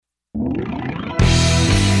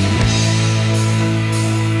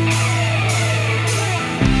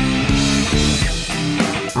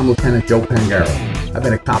Lieutenant Joe Pangaro. I've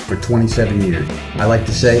been a cop for 27 years. I like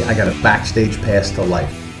to say I got a backstage pass to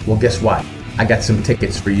life. Well, guess what? I got some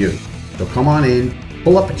tickets for you. So come on in,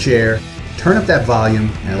 pull up a chair, turn up that volume,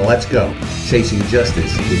 and let's go. Chasing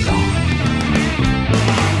Justice is on.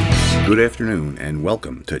 Good afternoon and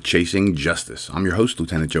welcome to Chasing Justice. I'm your host,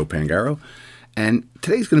 Lieutenant Joe Pangaro, and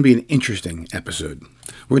today's going to be an interesting episode.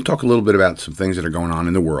 We're going to talk a little bit about some things that are going on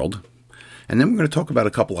in the world, and then we're going to talk about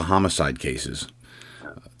a couple of homicide cases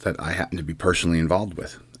that I happen to be personally involved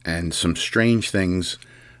with, and some strange things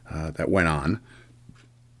that went on,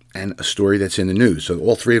 and a story that's in the news. So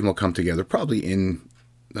all three of them will come together probably in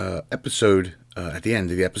episode at the end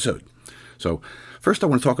of the episode. So first I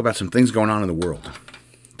want to talk about some things going on in the world.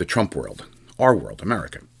 The Trump world, our world,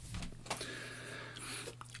 America.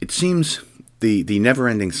 It seems the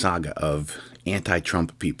never-ending saga of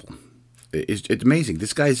anti-Trump people, it's amazing.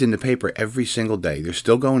 This guy's in the paper every single day. They're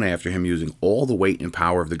still going after him using all the weight and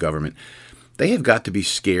power of the government. They have got to be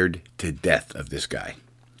scared to death of this guy.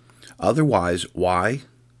 Otherwise, why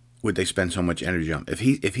would they spend so much energy on him?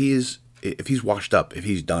 If he's washed up, if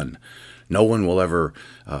he's done, no one will ever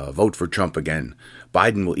vote for Trump again.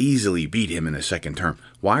 Biden will easily beat him in a second term.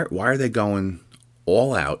 Why are they going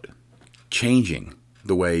all out, changing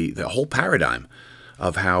the whole paradigm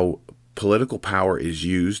of how political power is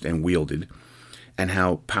used and wielded, and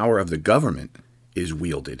how power of the government is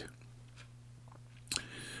wielded?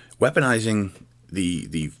 Weaponizing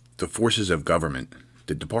the forces of government,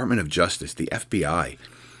 the Department of Justice, the FBI,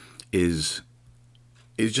 is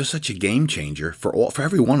just such a game changer for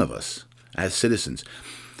every one of us as citizens.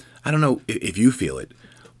 I don't know if you feel it,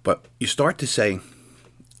 but you start to say,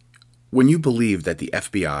 when you believe that the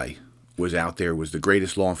FBI was out there, was the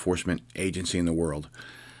greatest law enforcement agency in the world,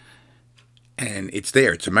 and it's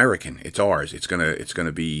there, it's American, it's ours, it's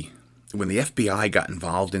gonna be. When the FBI got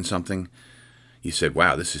involved in something, you said,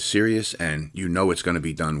 wow, this is serious, and you know it's going to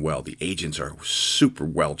be done well. The agents are super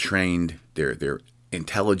well trained, they're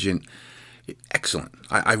intelligent, excellent.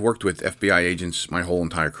 I've worked with FBI agents my whole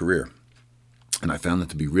entire career, and I found them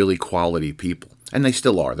to be really quality people, and they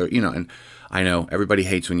still are. And I know everybody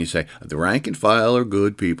hates when you say the rank and file are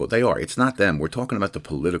good people. They are. It's not them. We're talking about the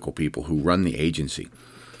political people who run the agency.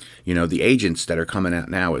 The agents that are coming out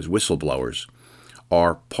now as whistleblowers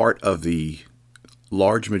are part of the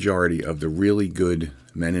large majority of the really good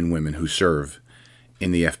men and women who serve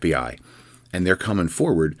in the FBI. And they're coming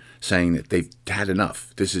forward saying that they've had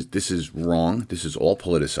enough. This is wrong. This is all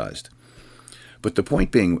politicized. But the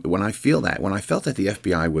point being, when I felt that the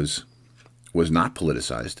FBI was not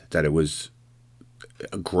politicized, that it was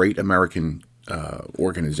a great American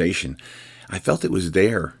organization, I felt it was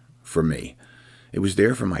there for me. It was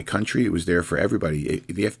there for my country. It was there for everybody.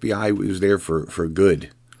 The FBI was there for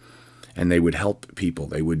good, and they would help people.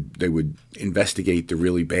 They would investigate the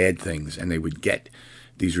really bad things, and they would get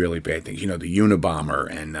these really bad things. The Unabomber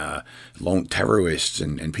and lone terrorists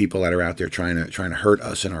and people that are out there trying to hurt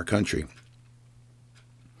us in our country.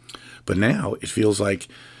 But now it feels like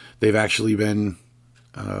they've actually been,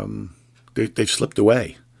 they've slipped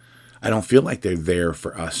away. I don't feel like they're there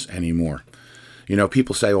for us anymore.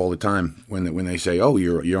 People say all the time when they say, oh,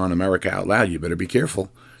 you're on America Out Loud, you better be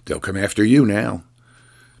careful. They'll come after you now.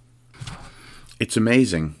 It's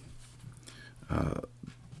amazing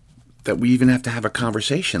that we even have to have a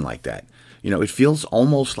conversation like that. It feels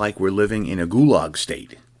almost like we're living in a gulag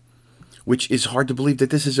state, which is hard to believe that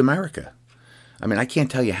this is America. I mean, I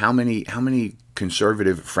can't tell you how many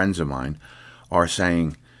conservative friends of mine are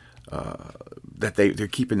saying that they're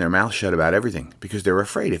keeping their mouth shut about everything because they're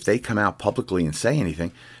afraid if they come out publicly and say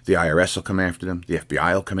anything, the IRS will come after them, the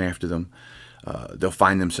FBI will come after them, they'll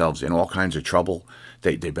find themselves in all kinds of trouble.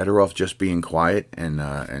 They're better off just being quiet and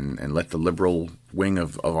let the liberal wing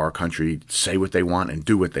of our country say what they want and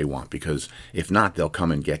do what they want, because if not, they'll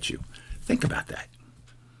come and get you. Think about that.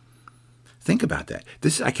 Think about that.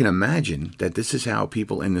 I can imagine that this is how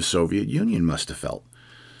people in the Soviet Union must have felt.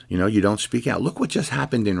 You don't speak out. Look what just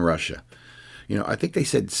happened in Russia. I think they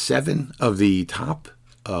said 7 of the top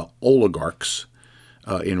oligarchs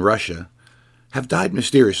in Russia have died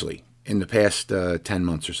mysteriously in the past 10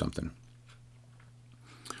 months or something.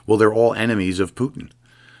 Well, they're all enemies of Putin.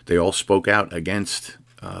 They all spoke out against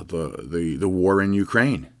the war in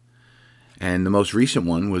Ukraine. And the most recent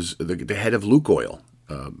one was the head of Lukoil,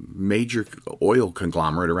 a major oil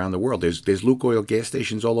conglomerate around the world. There's Lukoil gas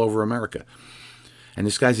stations all over America. And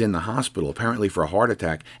this guy's in the hospital, apparently for a heart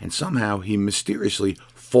attack, and somehow he mysteriously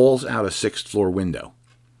falls out a 6th floor window.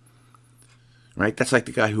 Right? That's like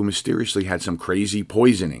the guy who mysteriously had some crazy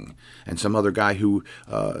poisoning, and some other guy who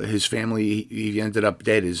his family, he ended up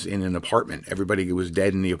dead is in an apartment. Everybody was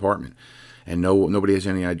dead in the apartment. and nobody has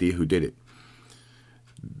any idea who did it.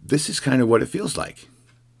 This is kind of what it feels like,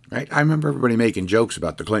 right? I remember everybody making jokes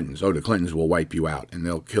about the Clintons. Oh, the Clintons will wipe you out and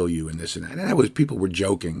they'll kill you and this and that. And that was, people were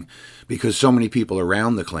joking because so many people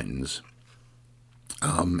around the Clintons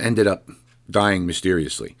ended up dying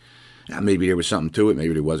mysteriously. Now, maybe there was something to it,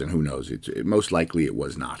 maybe there wasn't, who knows. Most likely it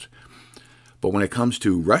was not. But when it comes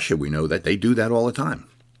to Russia, we know that they do that all the time,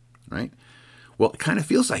 right? Well, it kind of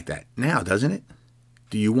feels like that now, doesn't it?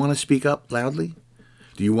 Do you want to speak up loudly?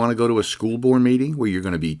 Do you want to go to a school board meeting where you're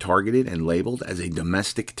going to be targeted and labeled as a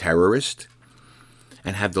domestic terrorist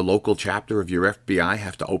and have the local chapter of your FBI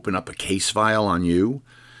have to open up a case file on you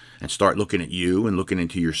and start looking at you and looking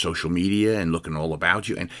into your social media and looking all about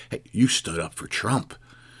you? And hey, you stood up for Trump.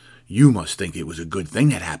 You must think it was a good thing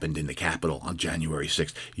that happened in the Capitol on January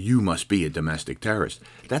 6th. You must be a domestic terrorist.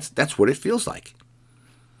 That's what it feels like.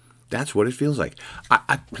 That's what it feels like.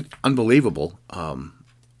 Unbelievable.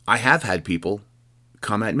 I have had people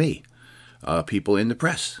come at me, people in the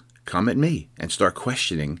press come at me and start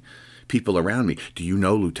questioning people around me. Do you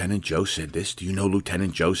know Lieutenant Joe said this? Do you know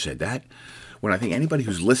Lieutenant Joe said that? When I think anybody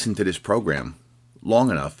who's listened to this program long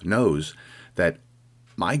enough knows that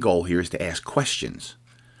my goal here is to ask questions.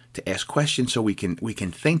 So we can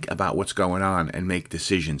think about what's going on and make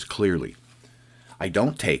decisions clearly. I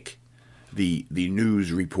don't take the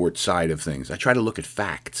news report side of things. I try to look at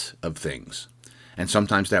facts of things. And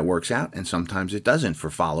sometimes that works out, and sometimes it doesn't for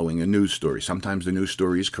following a news story. Sometimes the news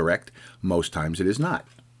story is correct. Most times it is not.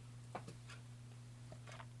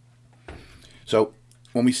 So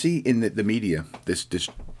when we see in the media this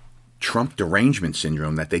Trump derangement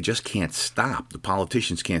syndrome that they just can't stop, the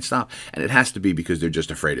politicians can't stop, and it has to be because they're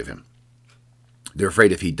just afraid of him. They're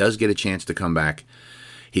afraid if he does get a chance to come back,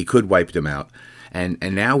 he could wipe them out. And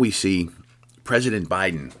now we see President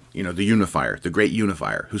Biden, the unifier, the great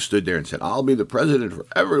unifier, who stood there and said, I'll be the president for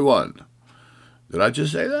everyone. Did I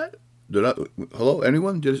just say that? Hello,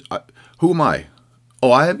 anyone? Who am I?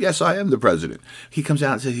 Oh, I am? Yes, I am the president. He comes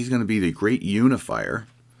out and says he's going to be the great unifier.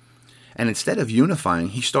 And instead of unifying,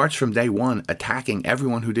 he starts from day one attacking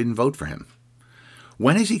everyone who didn't vote for him.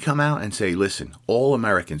 When does he come out and say, listen, all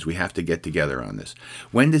Americans, we have to get together on this?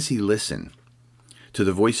 When does he listen to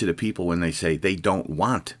the voice of the people when they say they don't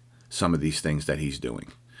want some of these things that he's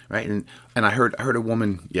doing, right? And I heard a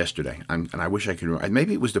woman yesterday, and I wish I could remember.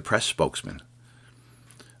 Maybe it was the press spokesman,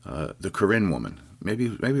 the Corinne woman.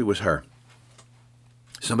 Maybe it was her.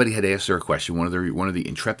 Somebody had asked her a question. One of the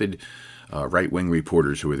intrepid right-wing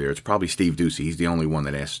reporters who were there. It's probably Steve Doocy. He's the only one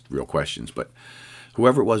that asked real questions. But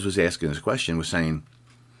whoever it was asking this question was saying,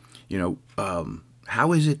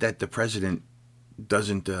 how is it that the president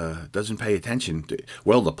doesn't pay attention to?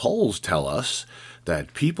 Well, the polls tell us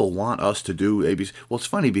that people want us to do ABC. Well, it's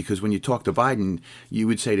funny because when you talk to Biden, you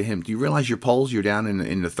would say to him, do you realize your polls, you're down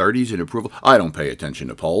in the 30s in approval? I don't pay attention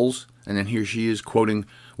to polls. And then here she is quoting,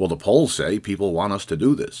 well, the polls say people want us to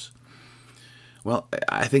do this. Well,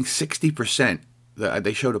 I think 60%,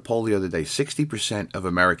 they showed a poll the other day, 60% of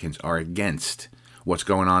Americans are against what's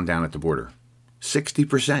going on down at the border.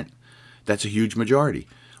 60%. That's a huge majority.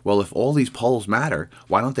 Well, if all these polls matter,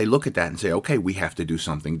 why don't they look at that and say, okay, we have to do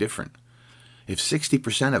something different? If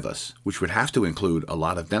 60% of us, which would have to include a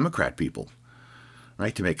lot of Democrat people,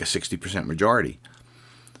 right, to make a 60% majority,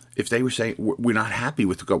 if they were saying we're not happy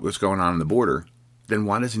with what's going on the border, then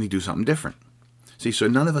why doesn't he do something different? See, so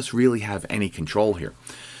none of us really have any control here.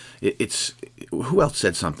 It's who else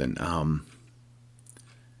said something? And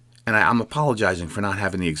I'm apologizing for not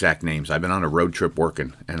having the exact names. I've been on a road trip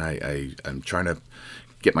working, and I'm trying to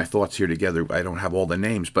get my thoughts here together. I don't have all the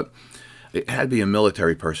names, but it had to be a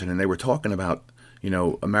military person, and they were talking about,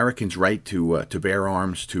 Americans' right to bear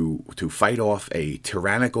arms, to fight off a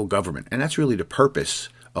tyrannical government. And that's really the purpose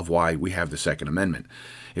of why we have the Second Amendment.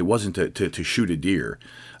 It wasn't to shoot a deer.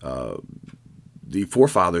 The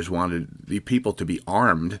forefathers wanted the people to be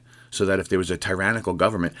armed so that if there was a tyrannical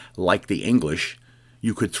government like the English,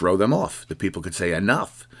 you could throw them off. The people could say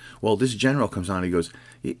enough. Well, this general comes on and he goes,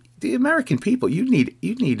 the American people, you need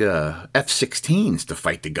F-16s to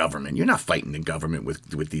fight the government. You're not fighting the government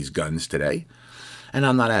with these guns today. And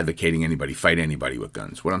I'm not advocating anybody fight anybody with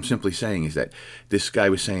guns. What I'm simply saying is that this guy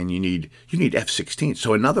was saying you need F-16s.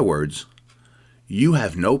 So in other words, you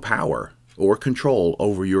have no power or control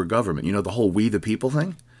over your government. The whole we the people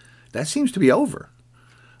thing? That seems to be over.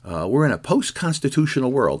 We're in a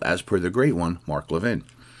post-constitutional world, as per the great one, Mark Levin.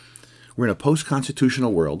 We're in a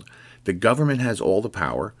post-constitutional world. The government has all the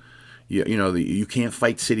power. You can't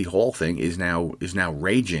fight City Hall thing is now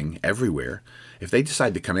raging everywhere. If they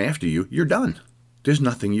decide to come after you, you're done. There's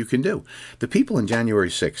nothing you can do. The people in January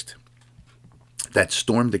 6th that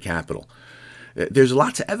stormed the Capitol, There's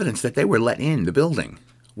lots of evidence that they were let in the building.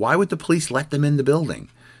 Why would the police let them in the building?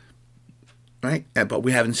 Right? But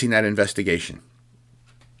we haven't seen that investigation.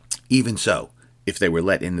 Even so, if they were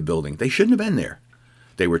let in the building, they shouldn't have been there.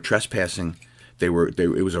 They were trespassing. It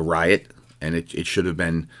was a riot, and it should have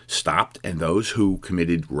been stopped. And those who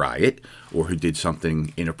committed riot or who did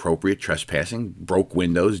something inappropriate, trespassing, broke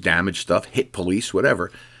windows, damaged stuff, hit police,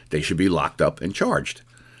 whatever, they should be locked up and charged.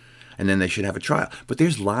 And then they should have a trial. But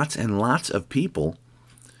there's lots and lots of people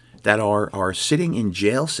that are sitting in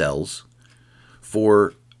jail cells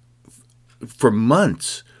for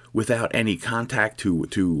months without any contact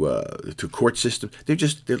to court system.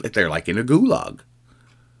 They're like in a gulag.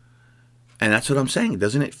 And that's what I'm saying.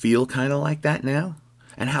 Doesn't it feel kind of like that now?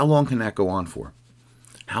 And how long can that go on for?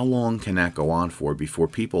 How long can that go on for before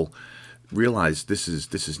people realize this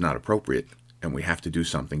is not appropriate and we have to do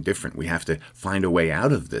something different? We have to find a way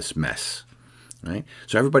out of this mess, right?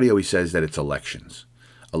 So everybody always says that it's elections.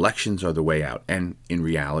 Elections are the way out, and in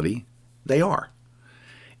reality, they are.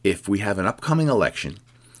 If we have an upcoming election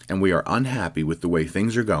and we are unhappy with the way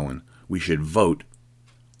things are going, we should vote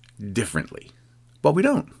differently. But we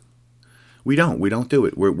don't. We don't do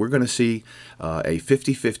it. We're going to see a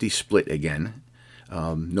 50-50 split again,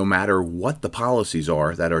 no matter what the policies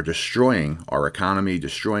are that are destroying our economy,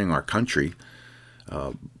 destroying our country.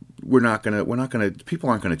 People aren't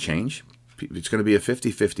going to change. It's going to be a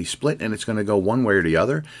 50-50 split, and it's going to go one way or the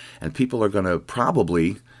other, and people are going to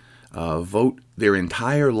probably vote their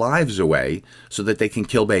entire lives away so that they can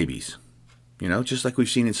kill babies. You know, just like we've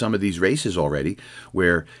seen in some of these races already,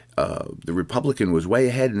 where the Republican was way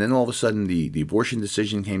ahead, and then all of a sudden the abortion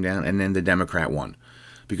decision came down, and then the Democrat won,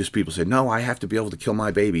 because people said, "No, I have to be able to kill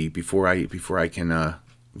my baby before I can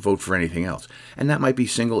vote for anything else." And that might be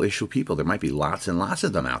single issue people. There might be lots and lots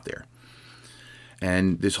of them out there.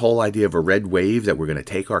 And this whole idea of a red wave, that we're going to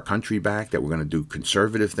take our country back, that we're going to do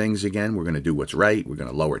conservative things again, we're going to do what's right, we're going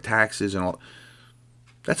to lower taxes and all,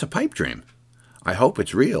 that's a pipe dream. I hope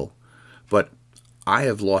it's real. But I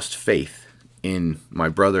have lost faith in my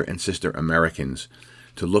brother and sister Americans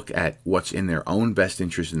to look at what's in their own best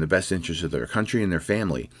interest, in the best interest of their country and their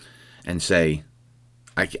family, and say,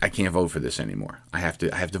 I can't vote for this anymore. I have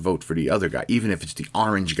to vote for the other guy, even if it's the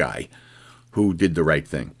orange guy who did the right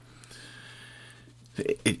thing.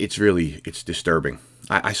 It's disturbing.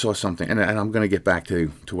 I saw something, and I'm going to get back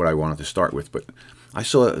to what I wanted to start with, but I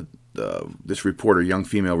saw this reporter, young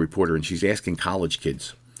female reporter, and she's asking college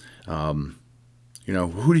kids, who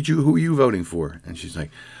are you voting for? And she's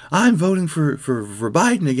like, I'm voting for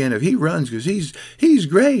Biden again if he runs, because he's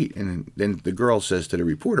great. And then the girl says to the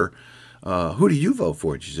reporter, who do you vote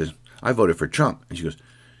for? And she says, I voted for Trump. And she goes,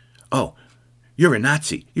 oh, you're a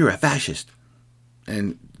Nazi. You're a fascist.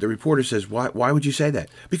 And the reporter says, why would you say that?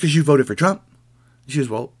 Because you voted for Trump. She says,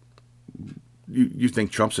 well, you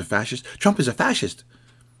think Trump's a fascist? Trump is a fascist.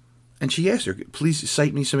 And she asked her, please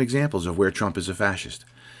cite me some examples of where Trump is a fascist.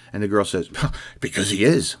 And the girl says, because he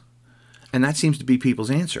is. And that seems to be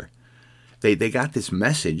people's answer. They got this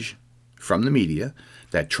message from the media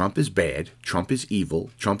that Trump is bad, Trump is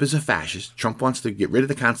evil, Trump is a fascist, Trump wants to get rid of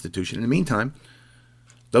the Constitution. In the meantime,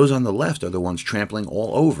 those on the left are the ones trampling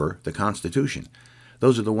all over the Constitution.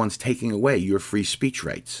 Those are the ones taking away your free speech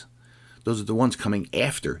rights. Those are the ones coming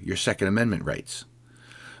after your Second Amendment rights.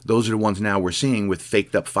 Those are the ones now we're seeing with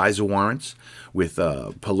faked up FISA warrants, with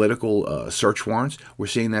political search warrants. We're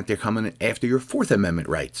seeing that they're coming after your Fourth Amendment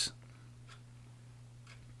rights.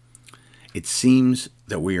 It seems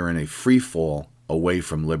that we are in a free fall away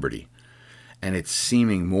from liberty. And it's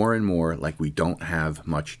seeming more and more like we don't have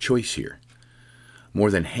much choice here. More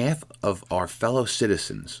than half of our fellow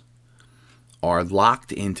citizens are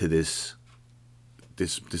locked into this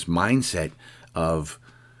mindset of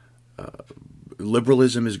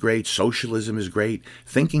liberalism is great, socialism is great,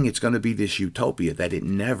 thinking it's going to be this utopia that it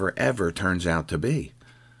never, ever turns out to be.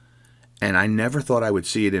 And I never thought I would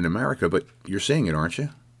see it in America, but you're seeing it, aren't you?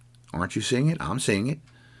 Aren't you seeing it? I'm seeing it.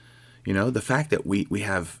 You know, the fact that we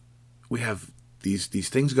have these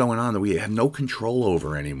things going on that we have no control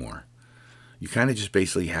over anymore. You kind of just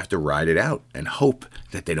basically have to ride it out and hope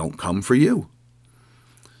that they don't come for you.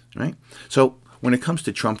 Right? So when it comes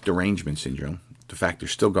to Trump derangement syndrome, the fact they're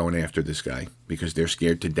still going after this guy because they're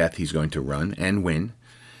scared to death he's going to run and win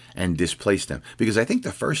and displace them. Because I think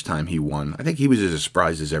the first time he won, I think he was as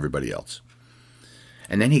surprised as everybody else.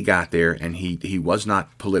 And then he got there and he was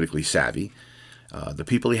not politically savvy. The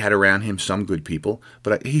people he had around him, some good people,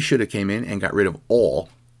 but he should have came in and got rid of all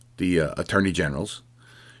the attorney generals.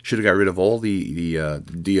 Should have got rid of all the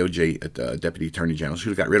DOJ deputy attorney generals. Should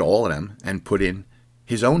have got rid of all of them and put in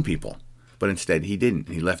his own people. But instead he didn't.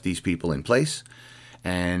 He left these people in place.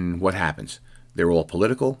 And what happens? They're all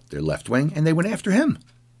political, they're left-wing, and they went after him,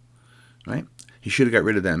 right? He should have got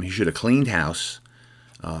rid of them. He should have cleaned house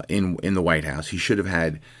in the White House. He should have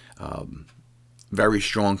had very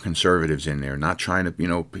strong conservatives in there, not trying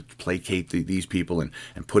to, placate these people and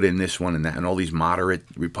put in this one and that, and all these moderate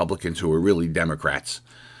Republicans who are really Democrats.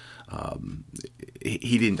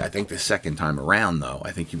 He didn't, I think the second time around, though,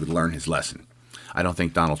 I think he would learn his lesson. I don't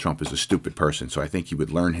think Donald Trump is a stupid person, so I think he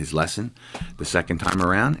would learn his lesson the second time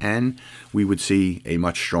around, and we would see a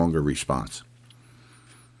much stronger response.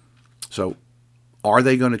 So, are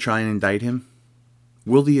they going to try and indict him?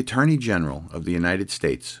 Will the Attorney General of the United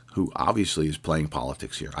States, who obviously is playing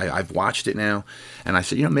politics here, I've watched it now, and I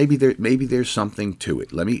said, maybe there's something to it.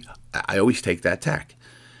 I always take that tack.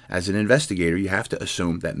 As an investigator, you have to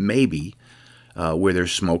assume that maybe where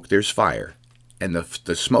there's smoke, there's fire. And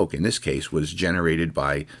the smoke, in this case, was generated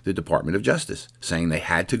by the Department of Justice, saying they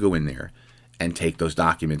had to go in there and take those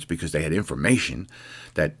documents because they had information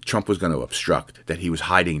that Trump was going to obstruct, that he was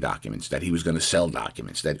hiding documents, that he was going to sell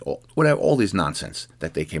documents, that all this nonsense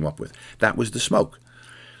that they came up with. That was the smoke.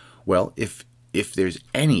 Well, if there's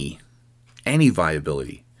any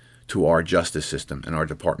viability to our justice system and our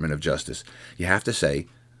Department of Justice, you have to say,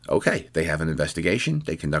 okay, they have an investigation,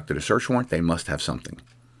 they conducted a search warrant, they must have something.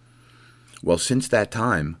 Well, since that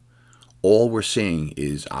time, all we're seeing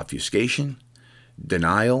is obfuscation,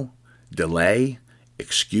 denial, delay,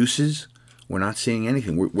 excuses. We're not seeing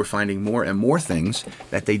anything. We're finding more and more things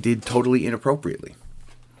that they did totally inappropriately.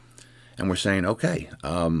 And we're saying, okay,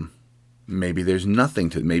 maybe there's nothing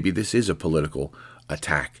to, maybe this is a political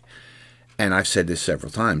attack. And I've said this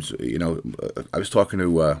several times. I was talking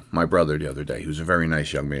to my brother the other day, who's a very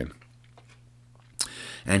nice young man.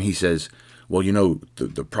 And he says, well,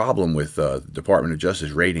 the problem with the Department of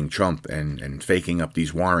Justice raiding Trump and faking up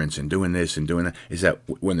these warrants and doing this and doing that is that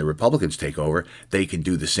when the Republicans take over, they can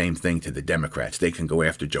do the same thing to the Democrats. They can go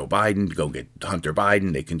after Joe Biden, go get Hunter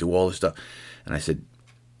Biden. They can do all this stuff. And I said,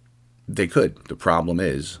 they could. The problem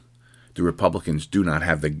is the Republicans do not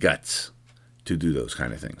have the guts to do those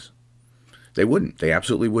kind of things. They wouldn't. They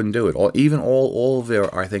absolutely wouldn't do it. All of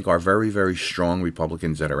their, I think, are very, very strong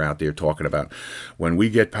Republicans that are out there talking about, when we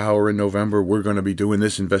get power in November, we're going to be doing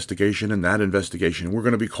this investigation and that investigation. We're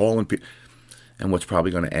going to be calling people. And what's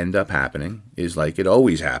probably going to end up happening is, like it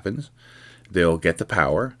always happens, they'll get the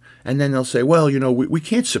power, and then they'll say, well, we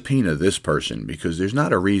can't subpoena this person because there's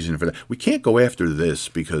not a reason for that. We can't go after this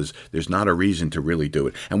because there's not a reason to really do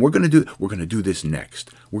it. And we're going to do this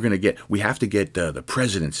next. We have to get the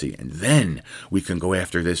presidency, and then we can go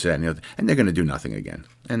after this, that, and the other. And they're going to do nothing again.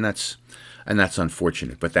 And that's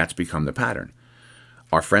unfortunate, but that's become the pattern.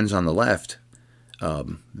 Our friends on the left,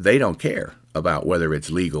 they don't care about whether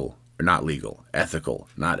it's legal or not legal, ethical,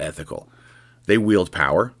 not ethical. They wield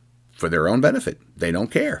power for their own benefit. They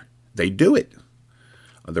don't care. They do it.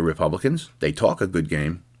 The Republicans, they talk a good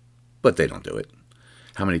game, but they don't do it.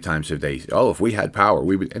 How many times have they, if we had power,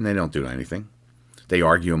 we would, and they don't do anything. They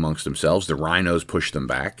argue amongst themselves. The rhinos push them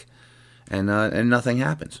back, and nothing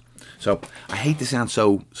happens. So I hate to sound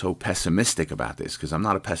so pessimistic about this, because I'm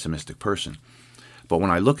not a pessimistic person. But when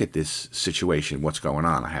I look at this situation, what's going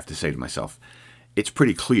on, I have to say to myself, it's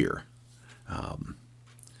pretty clear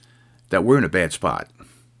that we're in a bad spot.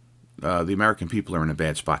 The American people are in a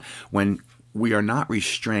bad spot. When we are not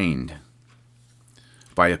restrained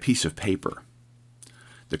by a piece of paper,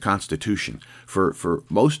 the Constitution, for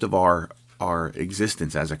most of our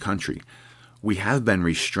existence as a country, we have been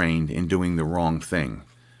restrained in doing the wrong thing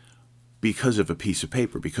because of a piece of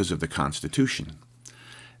paper, because of the Constitution.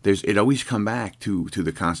 It always come back to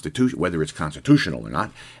the Constitution, whether it's constitutional or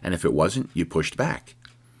not, and if it wasn't, you pushed back.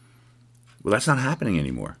 Well, that's not happening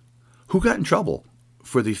anymore. Who got in trouble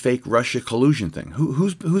for the fake Russia collusion thing?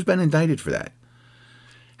 Who's been indicted for that?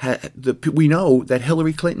 We know that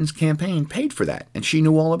Hillary Clinton's campaign paid for that, and she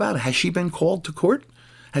knew all about it. Has she been called to court?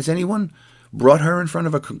 Has anyone brought her in front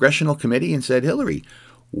of a congressional committee and said, Hillary,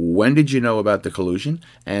 when did you know about the collusion,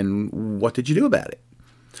 and what did you do about it?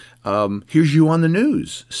 Here's you on the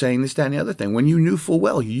news saying this, that, and the other thing, when you knew full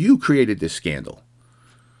well you created this scandal.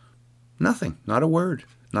 Nothing. Not a word.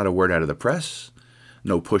 Not a word out of the press.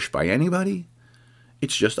 No push by anybody.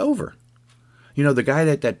 It's just over. The guy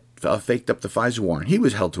that faked up the FISA warrant, he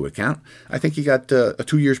was held to account. I think he got a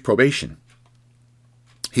 2 years probation.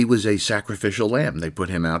 He was a sacrificial lamb. They put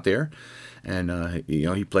him out there, and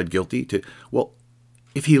he pled guilty to. Well,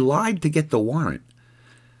 if he lied to get the warrant,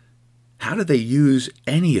 how did they use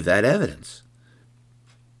any of that evidence?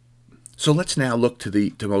 So let's now look to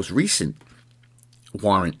the most recent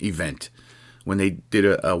warrant event when they did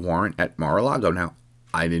a warrant at Mar-a-Lago. Now,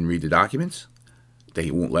 I didn't read the documents.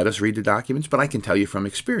 They won't let us read the documents, but I can tell you from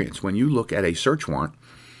experience, when you look at a search warrant,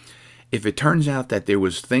 if it turns out that there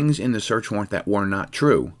was things in the search warrant that were not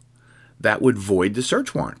true, that would void the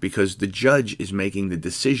search warrant, because the judge is making the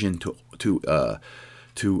decision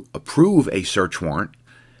to approve a search warrant,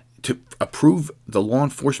 to approve the law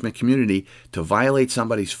enforcement community to violate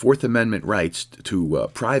somebody's Fourth Amendment rights to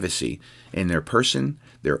privacy in their person,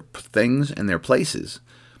 their things, and their places.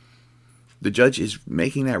 The judge is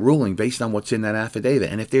making that ruling based on what's in that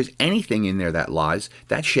affidavit. And if there's anything in there that lies,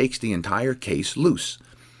 that shakes the entire case loose.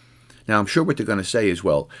 Now, I'm sure what they're going to say is,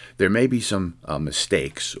 well, there may be some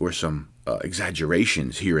mistakes or some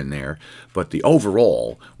exaggerations here and there, but the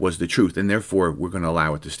overall was the truth, and therefore we're going to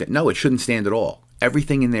allow it to stand. No, it shouldn't stand at all.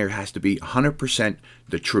 Everything in there has to be 100%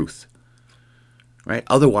 the truth, right?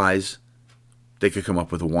 Otherwise, they could come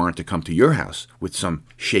up with a warrant to come to your house with some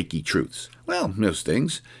shaky truths. Well, those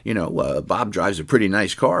things, Bob drives a pretty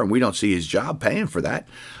nice car, and we don't see his job paying for that.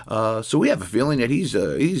 So we have a feeling that he's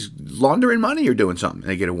laundering money or doing something. And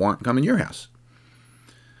they get a warrant to come in your house.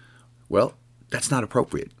 Well, that's not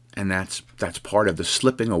appropriate, and that's part of the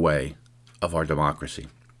slipping away of our democracy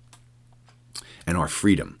and our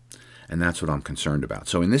freedom, and that's what I'm concerned about.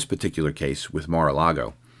 So in this particular case with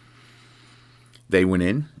Mar-a-Lago, they went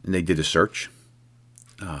in and they did a search.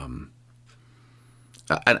 And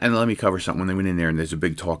let me cover something. When they went in there, and there's a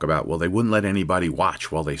big talk about, well, they wouldn't let anybody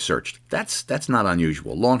watch while they searched. That's not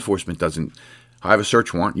unusual. Law enforcement doesn't. I have a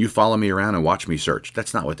search warrant. You follow me around and watch me search.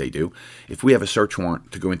 That's not what they do. If we have a search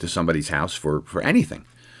warrant to go into somebody's house for anything,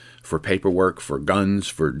 for paperwork, for guns,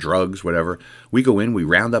 for drugs, whatever, we go in, we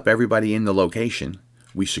round up everybody in the location,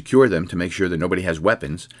 we secure them to make sure that nobody has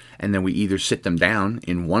weapons, and then we either sit them down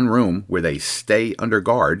in one room where they stay under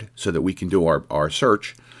guard so that we can do our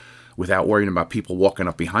search without worrying about people walking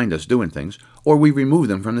up behind us doing things, or we remove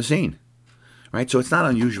them from the scene. Right? So it's not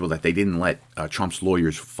unusual that they didn't let Trump's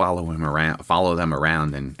lawyers follow them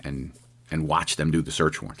around and watch them do the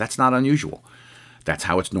search warrant. That's not unusual. That's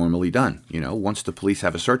how it's normally done. Once the police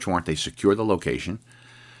have a search warrant, they secure the location,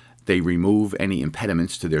 they remove any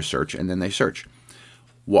impediments to their search, and then they search.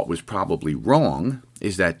 What was probably wrong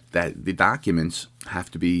is that the documents have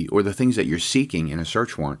to be, or the things that you're seeking in a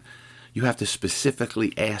search warrant, you have to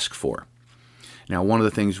specifically ask for. Now, one of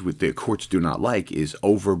the things the courts do not like is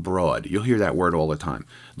overbroad. You'll hear that word all the time.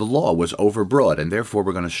 The law was overbroad, and therefore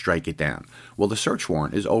we're going to strike it down. Well, the search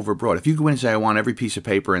warrant is overbroad. If you go in and say, I want every piece of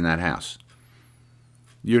paper in that house,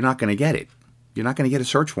 you're not going to get it. You're not going to get a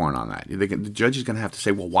search warrant on that. The judge is going to have to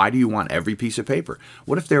say, well, why do you want every piece of paper?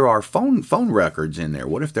 What if there are phone records in there?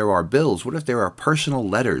 What if there are bills? What if there are personal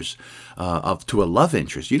letters to a love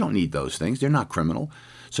interest? You don't need those things. They're not criminal.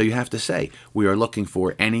 So you have to say, we are looking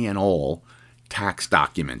for any and all tax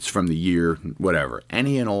documents from the year, whatever,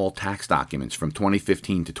 any and all tax documents from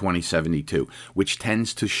 2015 to 2072, which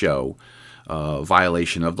tends to show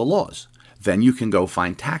violation of the laws. Then you can go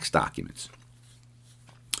find tax documents.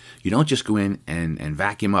 You don't just go in and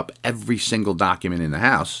vacuum up every single document in the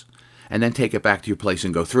house and then take it back to your place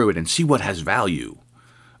and go through it and see what has value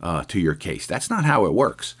to your case. That's not how it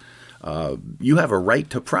works. You have a right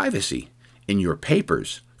to privacy in your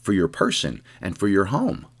papers for your person and for your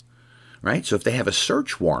home, right? So if they have a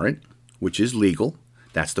search warrant, which is legal,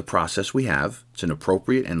 that's the process we have. It's an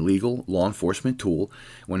appropriate and legal law enforcement tool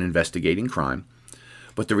when investigating crime.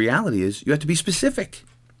 But the reality is you have to be specific,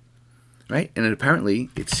 right? And apparently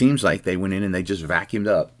it seems like they went in and they just vacuumed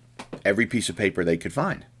up every piece of paper they could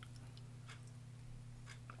find.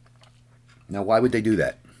 Now, why would they do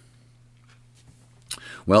that?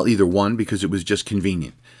 Well, either one, because it was just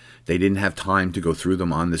convenient. They didn't have time to go through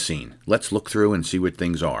them on the scene. Let's look through and see what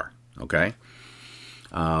things are, okay?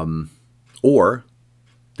 Or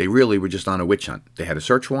they really were just on a witch hunt. They had a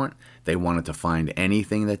search warrant. They wanted to find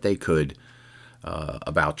anything that they could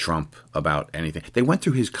about Trump, about anything. They went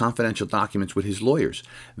through his confidential documents with his lawyers.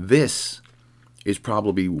 This is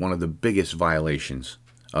probably one of the biggest violations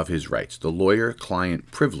of his rights. The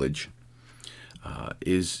lawyer-client privilege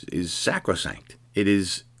is sacrosanct. It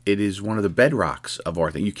is one of the bedrocks of our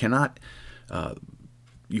thing. You cannot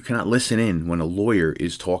listen in when a lawyer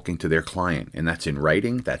is talking to their client, and that's in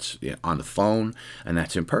writing, that's on the phone, and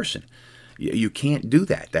that's in person. You can't do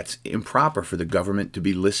that. That's improper for the government to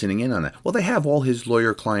be listening in on that. Well, they have all his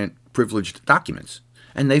lawyer-client privileged documents,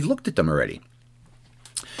 and they've looked at them already.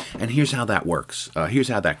 And here's how that works. Here's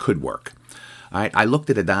how that could work. All right, I looked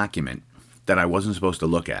at a document that I wasn't supposed to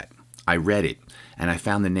look at. I read it, and I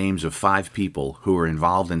found the names of 5 people who were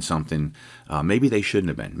involved in something maybe they shouldn't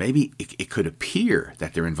have been. Maybe it could appear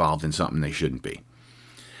that they're involved in something they shouldn't be.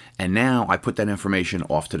 And now I put that information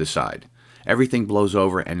off to the side. Everything blows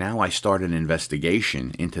over, and now I start an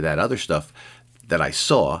investigation into that other stuff that I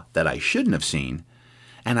saw that I shouldn't have seen,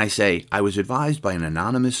 and I say, I was advised by an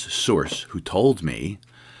anonymous source who told me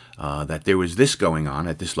that there was this going on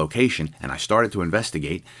at this location, and I started to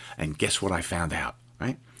investigate, and guess what I found out,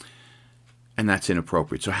 right? And that's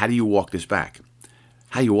inappropriate. So how do you walk this back?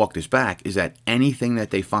 How you walk this back is that anything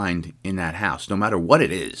that they find in that house, no matter what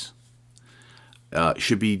it is,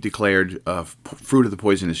 should be declared fruit of the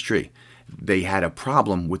poisonous tree. They had a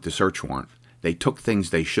problem with the search warrant. They took things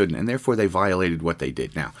they shouldn't, and therefore they violated what they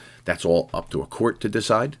did. Now, that's all up to a court to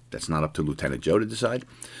decide. That's not up to Lieutenant Joe to decide.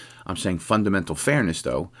 I'm saying fundamental fairness,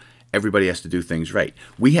 though. Everybody has to do things right.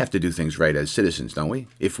 We have to do things right as citizens, don't we?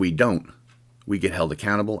 If we don't, we get held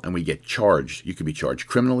accountable and we get charged. You could be charged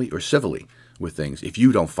criminally or civilly with things if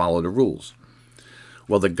you don't follow the rules.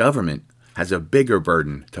 Well, the government has a bigger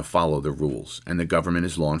burden to follow the rules, and the government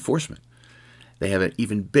is law enforcement. They have an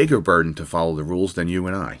even bigger burden to follow the rules than you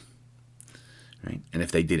and I. Right? And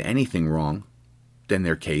if they did anything wrong, then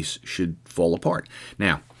their case should fall apart.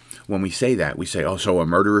 Now, when we say that, we say, oh, so a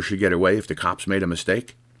murderer should get away if the cops made a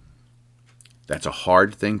mistake? That's a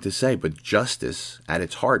hard thing to say, but justice at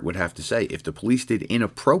its heart would have to say, if the police did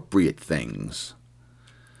inappropriate things,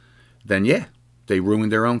 then yeah, they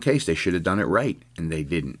ruined their own case. They should have done it right, and they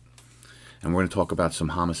didn't. And we're going to talk about some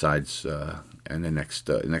homicides in the next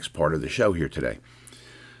part of the show here today.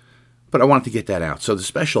 But I wanted to get that out. So a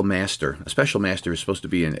special master is supposed to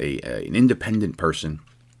be an independent person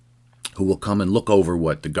who will come and look over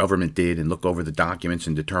what the government did and look over the documents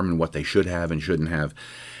and determine what they should have and shouldn't have.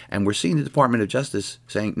 And we're seeing the Department of Justice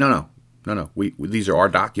saying, no, these are our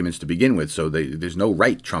documents to begin with, so there's no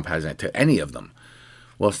right Trump has to any of them.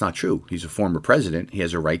 Well, it's not true. He's a former president. He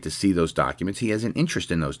has a right to see those documents. He has an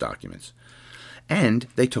interest in those documents. And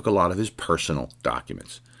they took a lot of his personal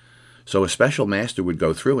documents. So a special master would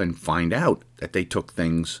go through and find out that they took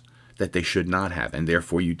things that they should not have, and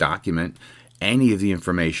therefore you document any of the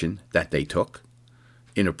information that they took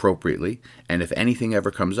inappropriately, and if anything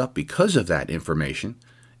ever comes up because of that information,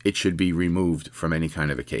 it should be removed from any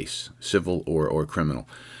kind of a case, civil or criminal.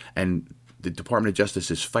 And the Department of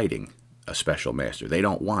Justice is fighting a special master. They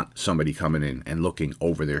don't want somebody coming in and looking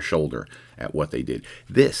over their shoulder at what they did.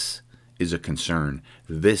 This is a concern.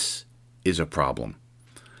 This is a problem.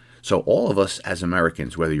 So all of us as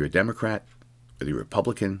Americans, whether you're a Democrat, whether you're a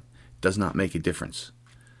Republican, does not make a difference.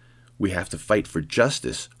 We have to fight for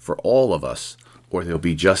justice for all of us, or there'll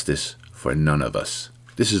be justice for none of us.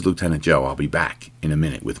 This is Lieutenant Joe. I'll be back in a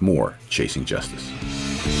minute with more Chasing Justice.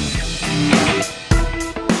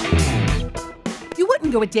 You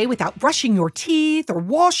wouldn't go a day without brushing your teeth or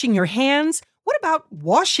washing your hands. What about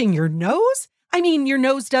washing your nose? I mean, your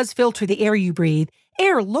nose does filter the air you breathe.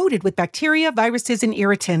 Air loaded with bacteria, viruses, and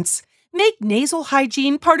irritants. Make nasal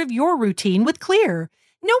hygiene part of your routine with Xlear.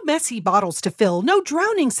 No messy bottles to fill, no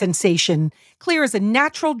drowning sensation. Xlear is a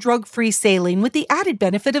natural drug-free saline with the added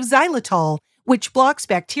benefit of xylitol, which blocks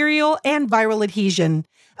bacterial and viral adhesion.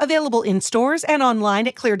 Available in stores and online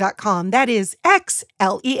at Xlear.com. That is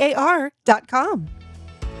Xlear.com.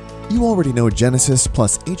 You already know Genesis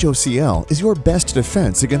plus HOCl is your best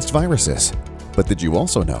defense against viruses. But did you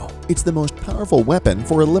also know it's the most powerful weapon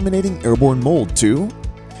for eliminating airborne mold too?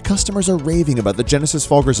 Customers are raving about the Genesis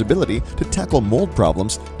Fogger's ability to tackle mold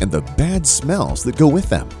problems and the bad smells that go with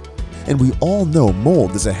them. And we all know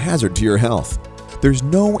mold is a hazard to your health. There's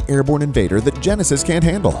no airborne invader that Genesis can't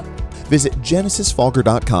handle. Visit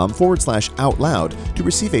genesisfogger.com/OUTLOUD to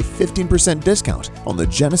receive a 15% discount on the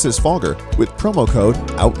Genesis Fogger with promo code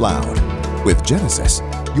OUTLOUD. With Genesis,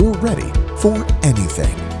 you're ready for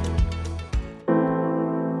anything.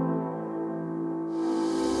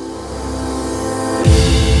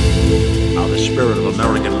 The spirit of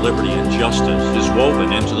American liberty and justice is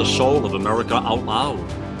woven into the soul of America Out Loud.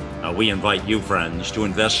 Now, we invite you, friends, to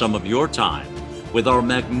invest some of your time with our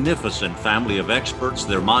magnificent family of experts,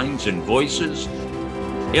 their minds and voices.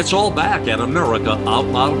 It's all back at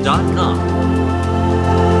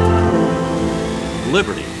AmericaOutloud.com.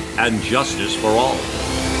 Liberty and justice for all.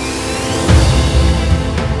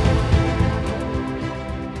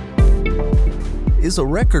 Is a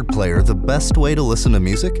record player the best way to listen to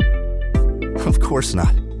music? Of course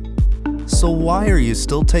not. So why are you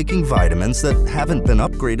still taking vitamins that haven't been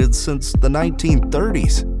upgraded since the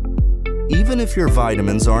 1930s? Even if your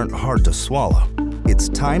vitamins aren't hard to swallow, it's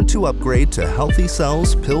time to upgrade to Healthy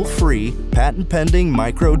Cells pill-free, patent-pending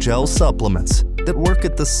microgel supplements that work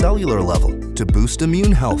at the cellular level to boost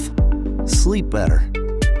immune health, sleep better,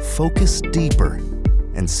 focus deeper,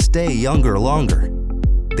 and stay younger longer.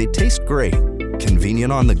 They taste great,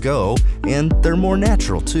 convenient on the go, and they're more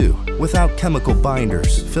natural too, without chemical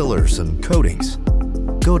binders, fillers, and coatings.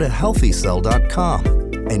 Go to healthycell.com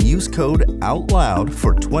and use code OUTLOUD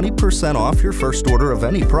for 20% off your first order of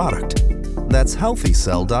any product. That's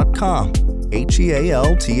healthycell.com,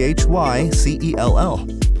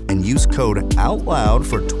 HEALTHYCELL, and use code OUTLOUD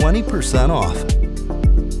for 20% off.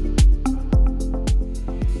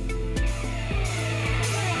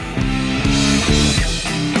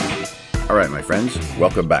 All right, my friends,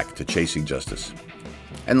 welcome back to Chasing Justice.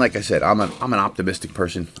 And like I said, I'm an optimistic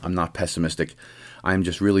person. I'm not pessimistic. I'm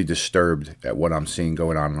just really disturbed at what I'm seeing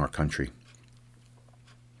going on in our country.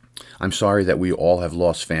 I'm sorry that we all have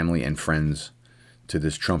lost family and friends to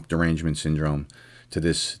this Trump derangement syndrome, to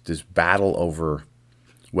this battle over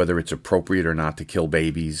whether it's appropriate or not to kill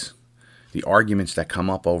babies. The arguments that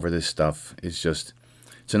come up over this stuff is just,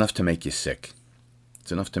 it's enough to make you sick.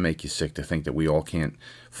 It's enough to make you sick to think that we all can't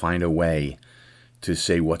find a way to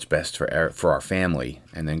say what's best for our family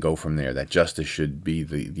and then go from there. That justice should be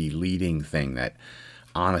the leading thing, that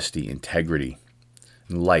honesty, integrity,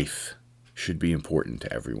 and life should be important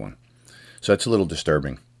to everyone. So it's a little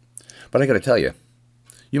disturbing. But I got to tell you,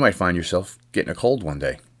 you might find yourself getting a cold one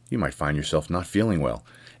day. You might find yourself not feeling well.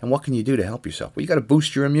 And what can you do to help yourself? Well, you got to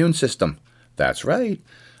boost your immune system. That's right.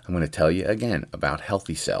 I'm going to tell you again about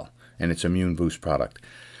Healthy Cell and its Immune Boost product.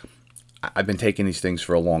 I've been taking these things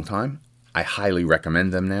for a long time. I highly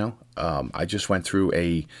recommend them now. I just went through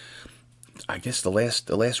the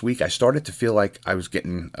last week, I started to feel like I was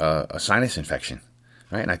getting a sinus infection,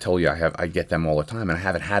 right? And I told you I get them all the time, and I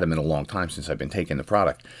haven't had them in a long time since I've been taking the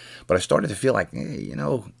product. But I started to feel like, hey,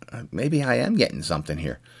 maybe I am getting something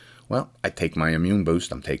here. Well, I take my Immune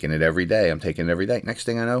Boost. I'm taking it every day. Next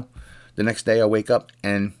thing I know, the next day I wake up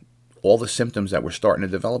and all the symptoms that were starting to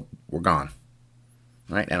develop were gone,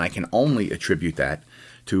 right? And I can only attribute that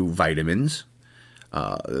to vitamins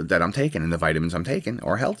that I'm taking, and the vitamins I'm taking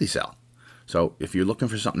are Healthy Cell. So if you're looking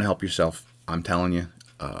for something to help yourself, I'm telling you,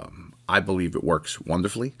 I believe it works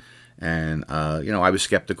wonderfully. And I was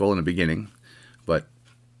skeptical in the beginning, but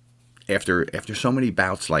after so many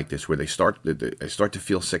bouts like this, where I start to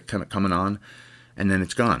feel sick coming on, and then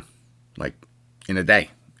it's gone, like in a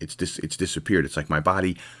day, it's disappeared. It's like my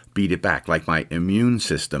body beat it back, like my immune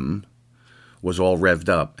system was all revved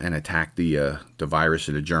up and attacked the virus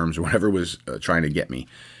or the germs or whatever was trying to get me,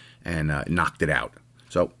 and knocked it out.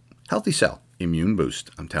 So Healthy Cell Immune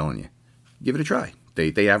Boost, I'm telling you, give it a try.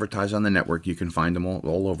 They advertise on the network. You can find them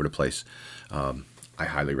all over the place. I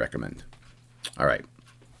highly recommend. All right.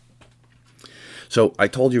 So I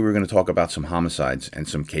told you we were going to talk about some homicides and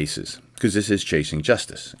some cases, because this is Chasing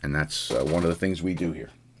Justice, and that's one of the things we do here.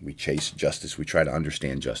 We chase justice. We try to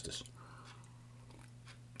understand justice.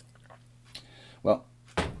 Well,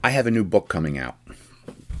 I have a new book coming out.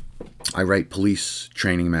 I write police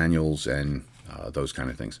training manuals and those kind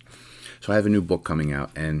of things. So I have a new book coming out,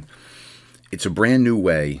 and it's a brand new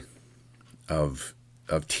way of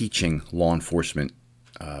teaching law enforcement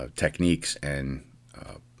techniques and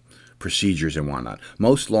procedures and whatnot.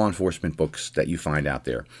 Most law enforcement books that you find out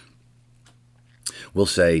there will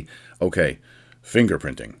say, okay,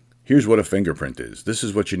 fingerprinting. Here's what a fingerprint is. This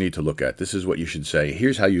is what you need to look at. This is what you should say.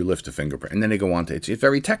 Here's how you lift a fingerprint. And then they go on to, it's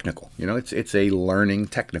very technical. It's a learning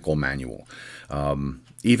technical manual.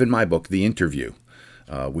 Even my book, The Interview,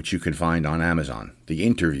 which you can find on Amazon, The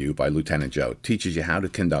Interview by Lieutenant Joe, teaches you how to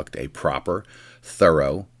conduct a proper,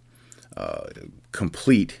 thorough,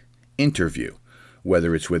 complete interview,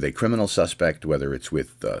 whether it's with a criminal suspect, whether it's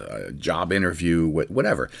with a job interview,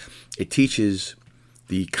 whatever. It teaches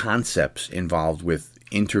the concepts involved with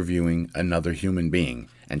interviewing another human being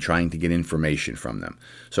and trying to get information from them.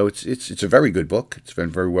 So it's a very good book. It's been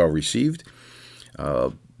very well received.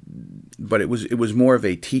 But it was more of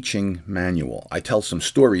a teaching manual. I tell some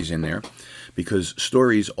stories in there because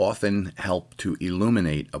stories often help to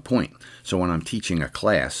illuminate a point. So when I'm teaching a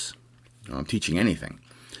class, or I'm teaching anything,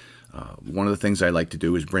 one of the things I like to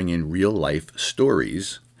do is bring in real life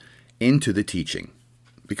stories into the teaching,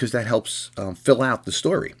 because that helps fill out the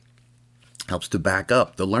story, helps to back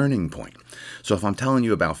up the learning point. So if I'm telling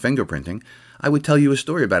you about fingerprinting, I would tell you a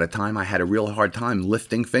story about a time I had a real hard time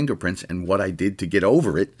lifting fingerprints and what I did to get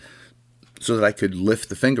over it so that I could lift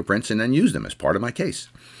the fingerprints and then use them as part of my case,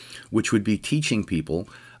 which would be teaching people,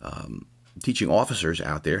 teaching officers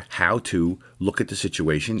out there how to look at the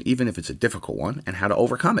situation, even if it's a difficult one, and how to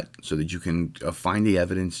overcome it so that you can find the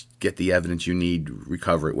evidence, get the evidence you need,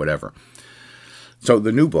 recover it, whatever. So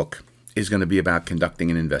the new book is going to be about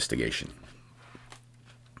conducting an investigation.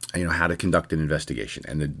 How to conduct an investigation.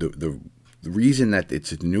 And the reason that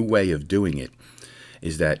it's a new way of doing it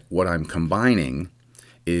is that what I'm combining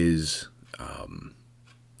is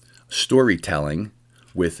storytelling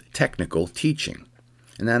with technical teaching.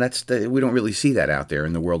 And now we don't really see that out there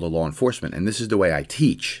in the world of law enforcement. And this is the way I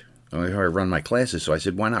teach. I run my classes, so I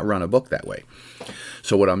said, why not run a book that way?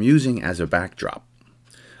 So what I'm using as a backdrop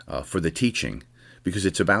for the teaching, because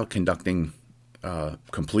it's about conducting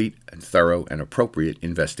complete and thorough and appropriate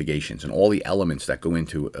investigations and all the elements that go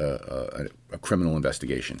into a criminal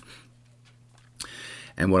investigation.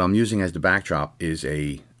 And what I'm using as the backdrop is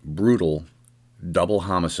a brutal double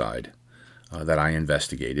homicide that I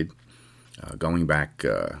investigated going back,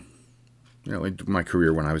 into my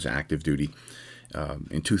career when I was active duty.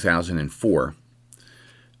 In 2004,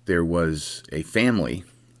 there was a family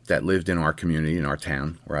that lived in our community, in our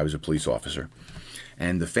town, where I was a police officer.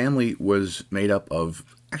 And the family was made up of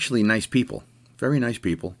actually nice people, very nice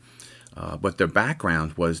people. But their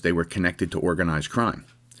background was they were connected to organized crime.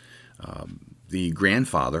 The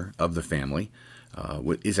grandfather of the family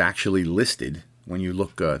is actually listed. When you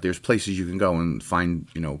look, there's places you can go and find,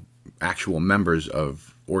 actual members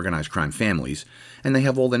of organized crime families, and they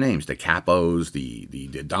have all the names: the capos,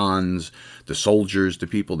 the dons, the soldiers, the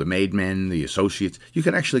people, the made men, the associates. You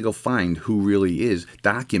can actually go find who really is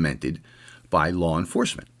documented by law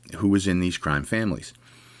enforcement, who was in these crime families.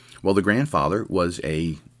 Well, the grandfather was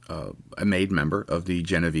a made member of the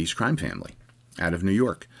Genovese crime family out of New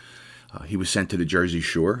York. He was sent to the Jersey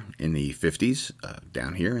Shore in the 50s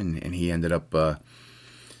down here, and he ended up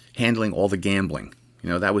handling all the gambling.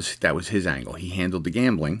 That was his angle. He handled the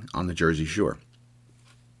gambling on the Jersey Shore.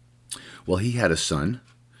 Well, he had a son.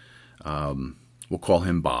 We'll call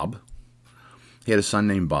him Bob. He had a son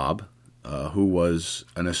named Bob who was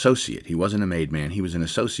an associate. He wasn't a made man. He was an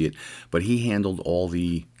associate, but he handled all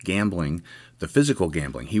the gambling, the physical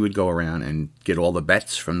gambling. He would go around and get all the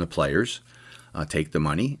bets from the players, take the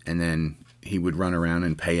money, and then he would run around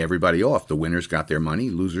and pay everybody off. The winners got their money.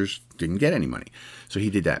 Losers didn't get any money. So he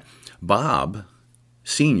did that. Bob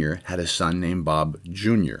Sr. had a son named Bob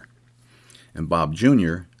Jr. And Bob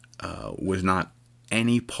Jr. Was not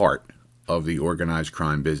any part of the organized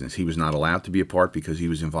crime business. He was not allowed to be a part because he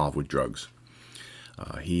was involved with drugs.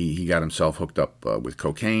 He got himself hooked up with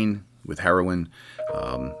cocaine, with heroin,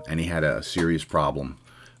 and he had a serious problem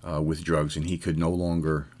with drugs, and he could no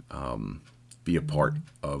longer be a part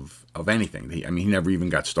of anything. He never even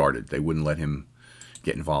got started. They wouldn't let him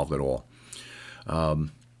get involved at all.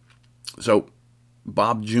 So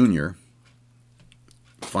Bob Jr.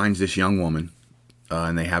 finds this young woman,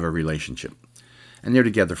 and they have a relationship. And they're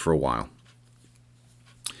together for a while.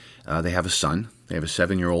 They have a son. They have a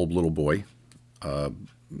 7-year-old little boy,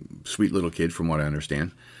 sweet little kid from what I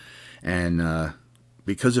understand. And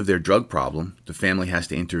because of their drug problem, the family has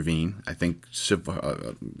to intervene. I think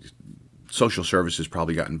social services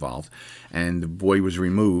probably got involved. And the boy was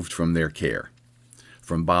removed from their care,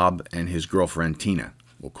 from Bob and his girlfriend, Tina,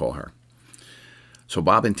 we'll call her. So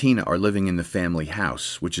Bob and Tina are living in the family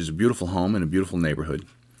house, which is a beautiful home in a beautiful neighborhood.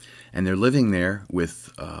 And they're living there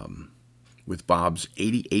with Bob's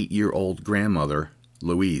 88-year-old grandmother,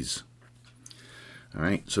 Louise. All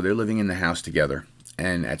right, so they're living in the house together.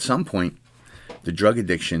 And at some point, the drug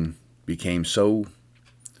addiction became so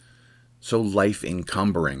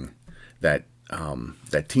life-encumbering that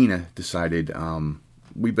Tina decided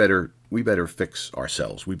we better fix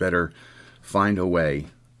ourselves. We better find a way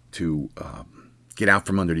to get out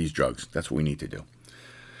from under these drugs. That's what we need to do.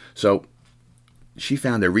 So she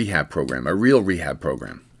found a rehab program, a real rehab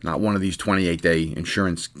program, not one of these 28-day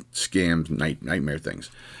insurance scams, nightmare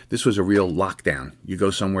things. This was a real lockdown. You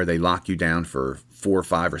go somewhere, they lock you down for 4 or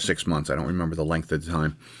 5 or 6 months. I don't remember the length of the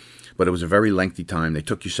time, but it was a very lengthy time. They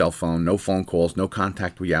took your cell phone, no phone calls, no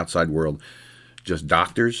contact with the outside world, just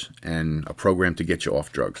doctors and a program to get you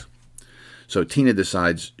off drugs. So Tina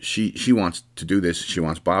decides she wants to do this. She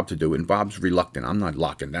wants Bob to do it, and Bob's reluctant. I'm not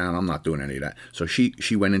locking down. I'm not doing any of that. So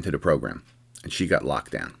she went into the program, and she got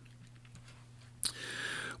locked down.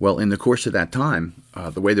 Well, in the course of that time,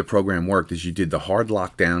 the way the program worked is you did the hard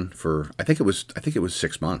lockdown for I think it was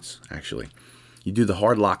 6 months actually. You do the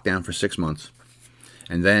hard lockdown for 6 months,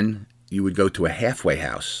 and then you would go to a halfway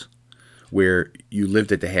house, where you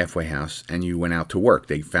lived at the halfway house and you went out to work.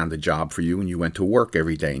 They found a job for you and you went to work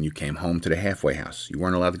every day and you came home to the halfway house. You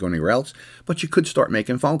weren't allowed to go anywhere else, but you could start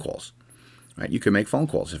making phone calls. Right? You could make phone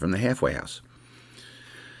calls from the halfway house.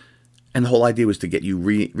 And the whole idea was to get you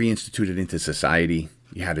reinstituted into society.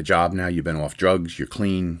 You had a job now, you've been off drugs, you're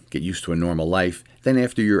clean, get used to a normal life. Then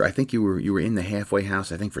after I think you were in the halfway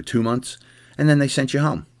house, I think for 2 months, and then they sent you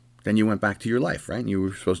home. Then you went back to your life, right? And you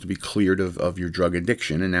were supposed to be cleared of your drug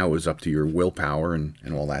addiction, and now it was up to your willpower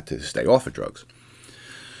and all that to stay off of drugs.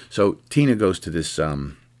 So Tina goes to this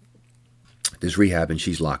rehab, and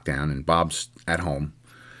she's locked down, and Bob's at home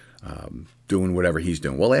doing whatever he's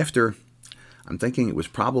doing. Well, after, I'm thinking it was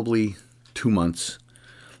probably 2 months.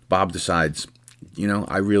 Bob decides,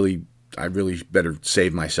 I really better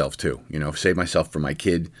save myself too. Save myself for my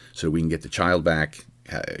kid so we can get the child back.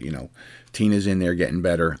 Tina's in there getting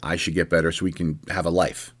better. I should get better so we can have a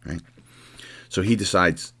life, right? So he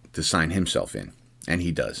decides to sign himself in, and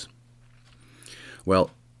he does.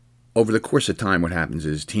 Well, over the course of time, what happens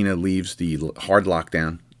is Tina leaves the hard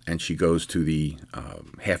lockdown and she goes to the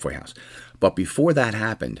halfway house. But before that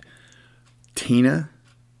happened, Tina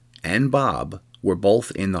and Bob were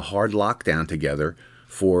both in the hard lockdown together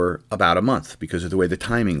for about a month because of the way the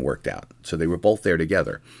timing worked out. So they were both there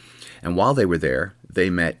together. And while they were there, they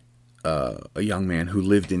met a young man who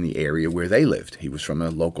lived in the area where they lived. He was from a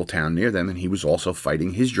local town near them, and he was also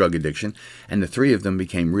fighting his drug addiction. And the three of them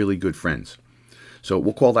became really good friends. So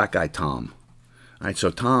we'll call that guy Tom. All right, so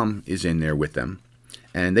Tom is in there with them,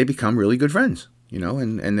 and they become really good friends,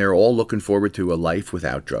 and they're all looking forward to a life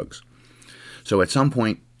without drugs. So at some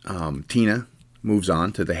point, Tina moves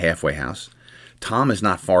on to the halfway house. Tom is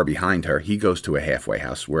not far behind her. He goes to a halfway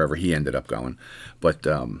house, wherever he ended up going. But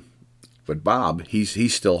Bob,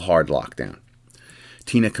 he's still hard locked down.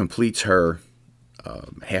 Tina completes her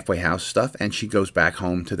halfway house stuff, and she goes back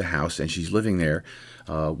home to the house, and she's living there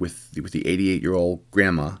with the 88-year-old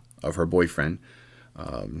grandma of her boyfriend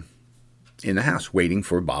in the house, waiting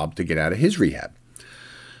for Bob to get out of his rehab.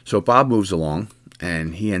 So Bob moves along,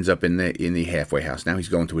 and he ends up in the halfway house. Now he's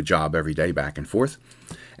going to a job every day, back and forth,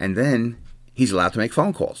 and then he's allowed to make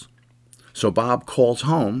phone calls. So Bob calls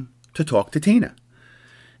home to talk to Tina.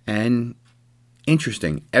 And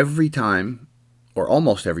interesting, every time, or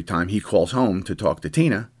almost every time he calls home to talk to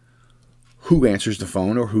Tina, who answers the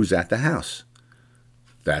phone or who's at the house?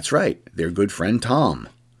 That's right, their good friend Tom.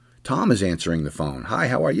 Tom is answering the phone. Hi,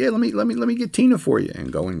 how are you? Yeah, let me get Tina for you,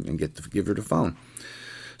 and go and give her the phone.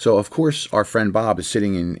 So of course our friend Bob is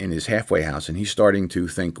sitting in his halfway house, and he's starting to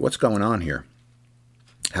think, what's going on here?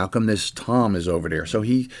 How come this Tom is over there? So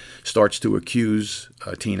he starts to accuse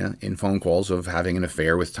Tina in phone calls of having an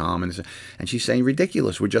affair with Tom, and she's saying,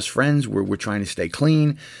 ridiculous. We're just friends. We're trying to stay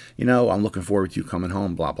clean. I'm looking forward to you coming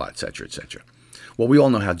home. Blah blah, etc. etc. Well, we all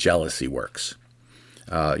know how jealousy works.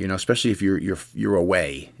 Especially if you're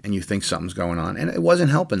away and you think something's going on, and it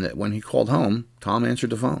wasn't helping that when he called home, Tom answered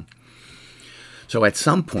the phone. So at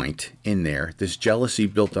some point in there, this jealousy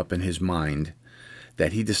built up in his mind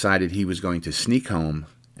that he decided he was going to sneak home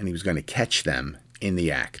and he was going to catch them in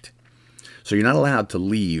the act. So you're not allowed to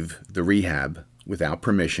leave the rehab without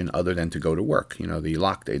permission other than to go to work.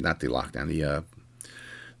 The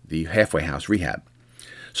halfway house rehab.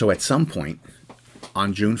 So at some point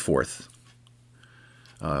on June 4th,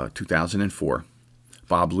 2004,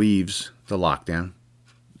 Bob leaves the lockdown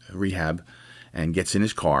rehab and gets in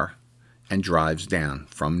his car and drives down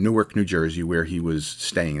from Newark, New Jersey, where he was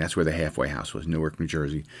staying. That's where the halfway house was, Newark, New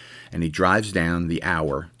Jersey. And he drives down the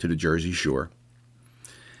hour to the Jersey Shore.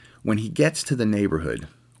 When he gets to the neighborhood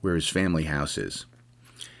where his family house is,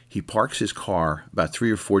 he parks his car about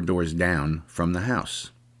 3 or 4 doors down from the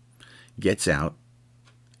house, gets out,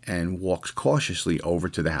 and walks cautiously over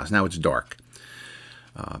to the house. Now it's dark.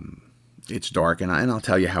 And I'll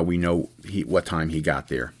tell you how we know what time he got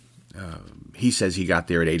there. He says he got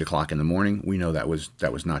there at 8 o'clock in the morning. We know that was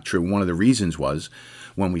not true. One of the reasons was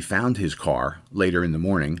when we found his car later in the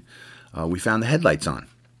morning, we found the headlights on.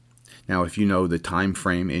 Now, if you know the time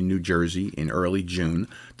frame in New Jersey in early June,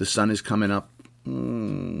 the sun is coming up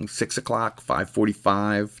 6 o'clock,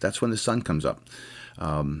 5:45. That's when the sun comes up.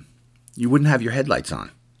 You wouldn't have your headlights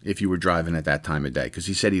on if you were driving at that time of day, because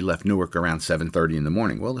he said he left Newark around 7:30 in the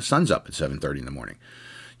morning. Well, the sun's up at 7:30 in the morning.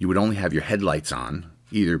 You would only have your headlights on,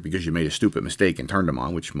 either because you made a stupid mistake and turned them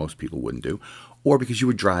on, which most people wouldn't do, or because you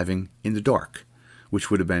were driving in the dark, which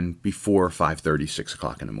would have been before 5:30, 6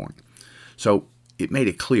 o'clock in the morning. So it made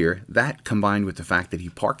it clear that, combined with the fact that he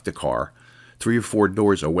parked the car 3 or 4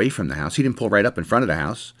 doors away from the house. He didn't pull right up in front of the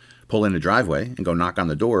house, pull in the driveway and go knock on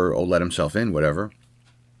the door or let himself in, whatever.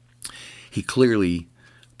 He clearly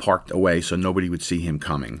parked away so nobody would see him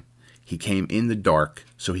coming. He came in the dark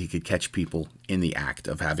so he could catch people in the act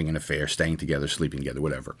of having an affair, staying together, sleeping together,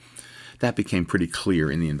 whatever. That became pretty clear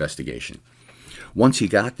in the investigation. Once he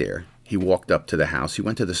got there, he walked up to the house. He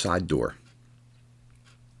went to the side door.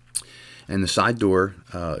 And the side door,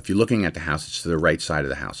 if you're looking at the house, it's to the right side of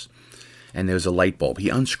the house. And there's a light bulb. He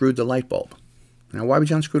unscrewed the light bulb. Now, why would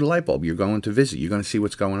you unscrew the light bulb? You're going to visit. You're going to see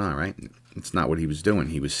what's going on, right? It's not what he was doing.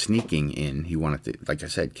 He was sneaking in. He wanted to, like I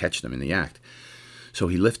said, catch them in the act. So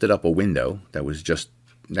he lifted up a window that was just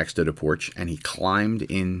next to the porch, and he climbed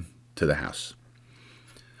into the house.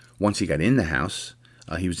 Once he got in the house,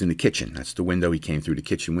 he was in the kitchen. That's the window. He came through the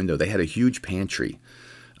kitchen window. They had a huge pantry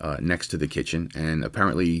next to the kitchen, and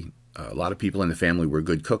apparently a lot of people in the family were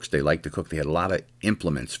good cooks. They liked to cook. They had a lot of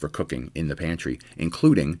implements for cooking in the pantry,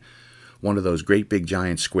 including one of those great big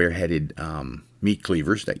giant square-headed meat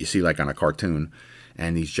cleavers that you see like on a cartoon,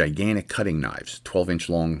 and these gigantic cutting knives, 12-inch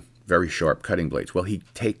long, very sharp cutting blades. Well, he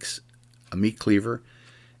takes a meat cleaver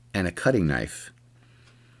and a cutting knife,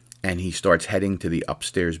 and he starts heading to the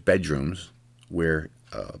upstairs bedrooms where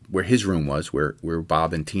his room was, where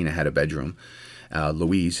Bob and Tina had a bedroom.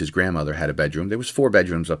 Louise, his grandmother, had a bedroom. There was 4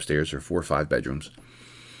 bedrooms upstairs, or 4 or 5 bedrooms.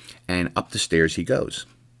 And up the stairs he goes.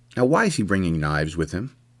 Now, why is he bringing knives with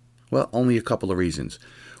him? Well, only a couple of reasons.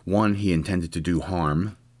 One, he intended to do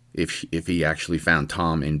harm if he actually found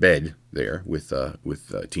Tom in bed there with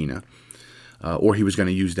Tina, or he was going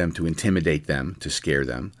to use them to intimidate them, to scare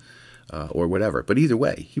them, or whatever. But either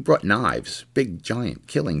way, he brought knives, big, giant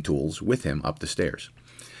killing tools, with him up the stairs.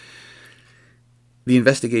 The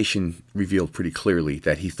investigation revealed pretty clearly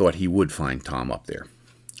that he thought he would find Tom up there.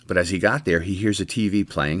 But as he got there, he hears a TV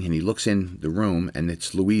playing, and he looks in the room, and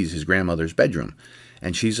it's Louise, his grandmother's bedroom.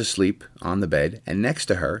 And she's asleep on the bed, and next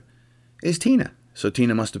to her is Tina. So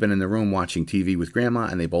Tina must have been in the room watching TV with Grandma,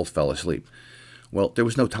 and they both fell asleep. Well, there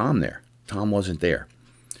was no Tom there. Tom wasn't there.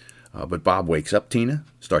 But Bob wakes up Tina,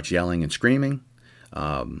 starts yelling and screaming.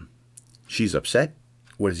 She's upset.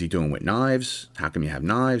 What is he doing with knives? How come you have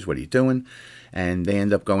knives? What are you doing? And they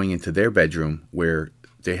end up going into their bedroom where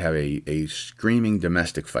they have a screaming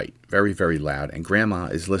domestic fight, very, very loud, and Grandma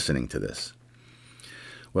is listening to this.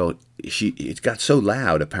 Well, it got so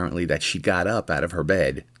loud, apparently, that she got up out of her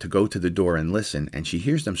bed to go to the door and listen, and she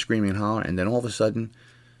hears them screaming and hollering, and then all of a sudden,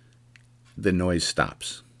 the noise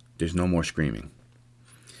stops. There's no more screaming.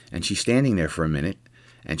 And she's standing there for a minute,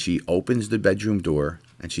 and she opens the bedroom door,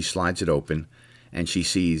 and she slides it open, and she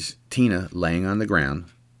sees Tina laying on the ground,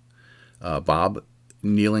 Bob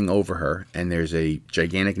kneeling over her, and there's a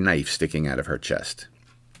gigantic knife sticking out of her chest.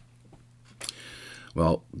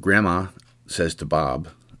 Well, Grandma says to Bob,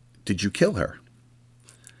 "Did you kill her?"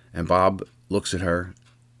 And Bob looks at her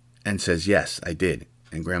and says, "Yes, I did."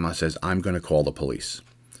 And Grandma says, "I'm going to call the police."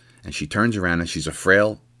 And she turns around, and she's a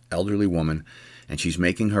frail, elderly woman, and she's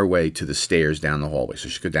making her way to the stairs down the hallway. So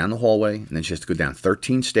she goes down the hallway, and then she has to go down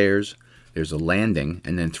 13 stairs. There's a landing,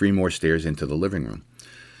 and then 3 more stairs into the living room.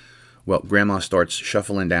 Well, Grandma starts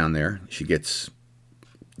shuffling down there. She gets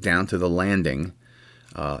down to the landing,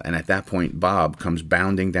 and at that point, Bob comes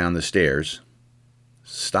bounding down the stairs,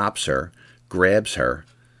 stops her, grabs her,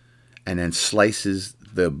 and then slices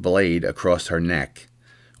the blade across her neck,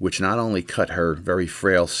 which not only cut her very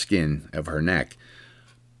frail skin of her neck,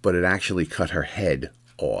 but it actually cut her head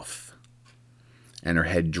off. And her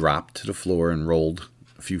head dropped to the floor and rolled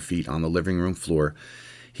a few feet on the living room floor.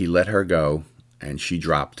 He let her go, and she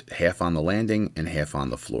dropped half on the landing and half on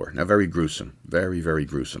the floor. Now, very gruesome. Very, very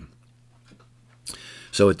gruesome.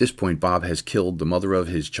 So at this point, Bob has killed the mother of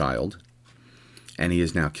his child, and he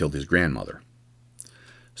has now killed his grandmother.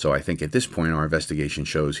 So I think at this point, our investigation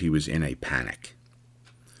shows he was in a panic.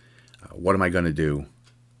 What am I going to do?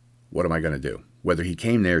 What am I going to do? Whether he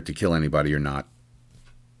came there to kill anybody or not,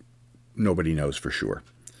 nobody knows for sure.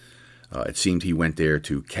 It seemed he went there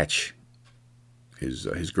to catch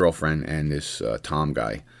his girlfriend and this Tom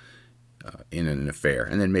guy in an affair,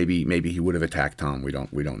 and then maybe he would have attacked Tom. We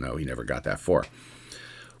don't know. He never got that far.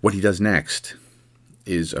 What he does next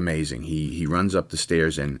is amazing. He runs up the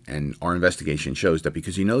stairs, and our investigation shows that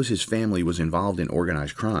because he knows his family was involved in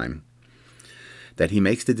organized crime, that he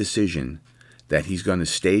makes the decision that he's going to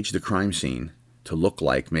stage the crime scene to look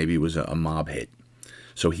like maybe it was a mob hit.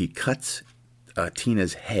 So he cuts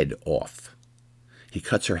Tina's head off. He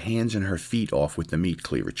cuts her hands and her feet off with the meat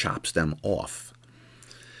cleaver, chops them off.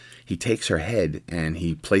 He takes her head and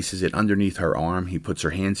he places it underneath her arm. He puts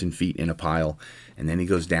her hands and feet in a pile, and then he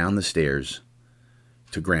goes down the stairs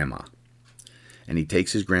to Grandma. And he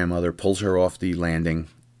takes his grandmother, pulls her off the landing,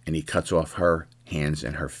 and he cuts off her hands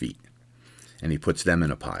and her feet. And he puts them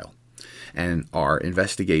in a pile. And our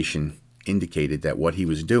investigation indicated that what he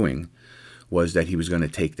was doing was that he was going to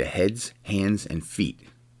take the heads, hands, and feet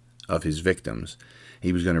of his victims.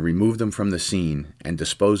 He was going to remove them from the scene and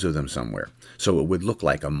dispose of them somewhere. So it would look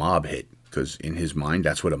like a mob hit, because in his mind,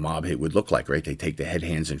 that's what a mob hit would look like, right? They take the head,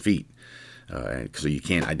 hands, and feet, so you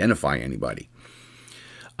can't identify anybody.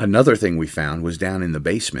 Another thing we found was down in the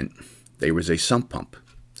basement, there was a sump pump.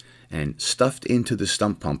 And stuffed into the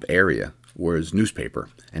sump pump area was newspaper,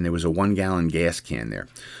 and there was a 1-gallon gas can there.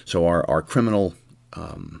 So our criminal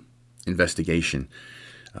investigation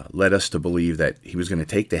led us to believe that he was going to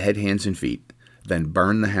take the head, hands, and feet, then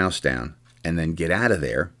burn the house down, and then get out of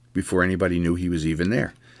there before anybody knew he was even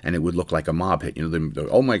there. and it would look like a mob hit.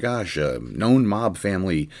 Oh my gosh, known mob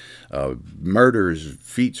family, murders,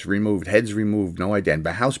 feet removed, heads removed, no idea, and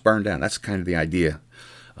the house burned down. That's kind of the idea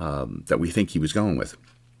that we think he was going with.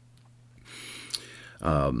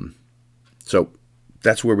 So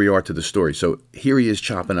that's where we are to the story. So here he is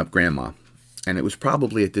chopping up Grandma, and it was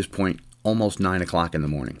probably at this point almost 9 o'clock in the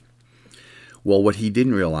morning. Well, what he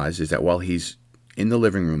didn't realize is that while he's in the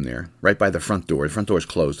living room there, right by the front door is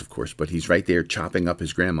closed, of course, but he's right there chopping up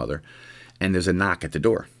his grandmother, and there's a knock at the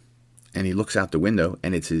door. And he looks out the window,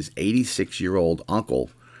 and it's his 86-year-old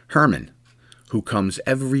uncle, Herman, who comes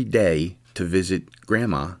every day to visit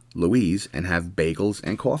Grandma, Louise, and have bagels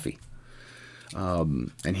and coffee.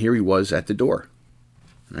 And here he was at the door,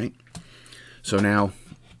 right? So now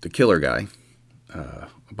the killer guy,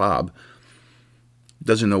 Bob,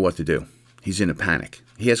 doesn't know what to do. He's in a panic.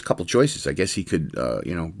 He has a couple choices. I guess he could,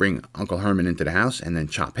 bring Uncle Herman into the house and then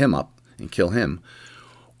chop him up and kill him,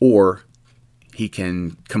 or he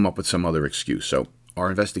can come up with some other excuse. So our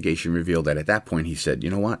investigation revealed that at that point he said, "You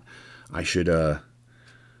know what? I should go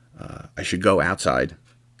outside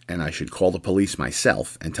and I should call the police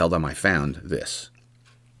myself and tell them I found this."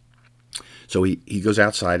 So he goes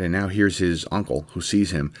outside, and now here's his uncle who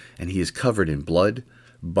sees him, and he is covered in blood,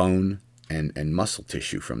 bone, and muscle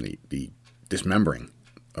tissue from the dismembering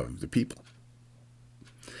of the people.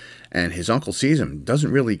 And his uncle sees him,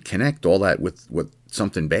 doesn't really connect all that with what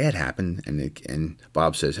something bad happened, and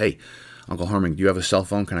Bob says, "Hey, Uncle Herman, do you have a cell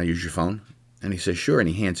phone? Can I use your phone?" And he says, "Sure," and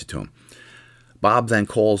he hands it to him. Bob then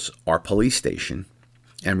calls our police station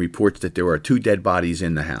and reports that there are 2 dead bodies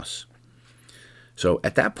in the house. So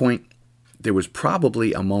at that point, there was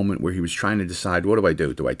probably a moment where he was trying to decide, what do I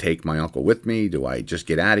do? Do I take my uncle with me? Do I just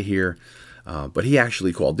get out of here? But he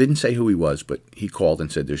actually called. Didn't say who he was, but he called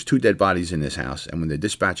and said, "There's 2 dead bodies in this house." And when the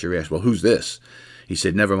dispatcher asked, "Well, who's this?" he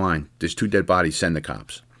said, "Never mind. There's 2 dead bodies. Send the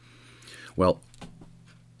cops." Well,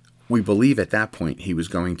 we believe at that point he was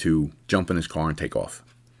going to jump in his car and take off.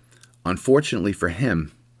 Unfortunately for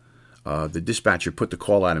him, the dispatcher put the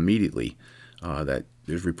call out immediately that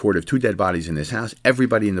there's a report of 2 dead bodies in this house.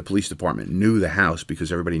 Everybody in the police department knew the house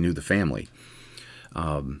because everybody knew the family.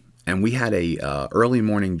 And we had a early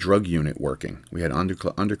morning drug unit working. We had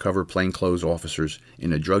undercover plainclothes officers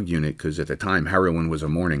in a drug unit because at the time heroin was a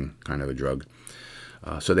morning kind of a drug.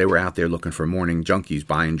 So they were out there looking for morning junkies,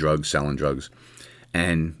 buying drugs, selling drugs.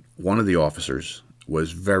 And one of the officers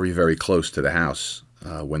was very, very close to the house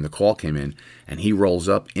when the call came in, and he rolls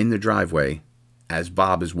up in the driveway as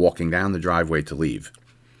Bob is walking down the driveway to leave.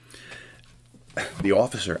 The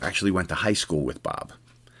officer actually went to high school with Bob,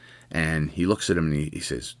 and he looks at him and he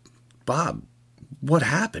says, "Bob, what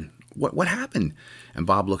happened? What happened?" And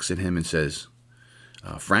Bob looks at him and says,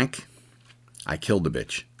 "Frank, I killed the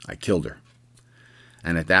bitch. I killed her."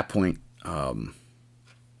 And at that point, the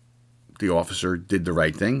officer did the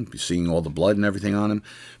right thing, seeing all the blood and everything on him,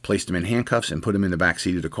 placed him in handcuffs and put him in the back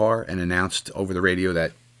seat of the car and announced over the radio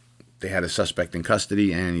that they had a suspect in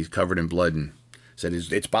custody and he's covered in blood, and said,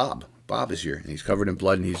 "It's Bob. Bob is here, and he's covered in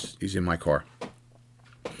blood, and he's in my car."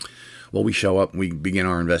 Well, we show up and we begin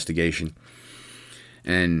our investigation,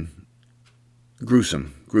 and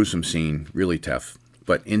gruesome scene, really tough.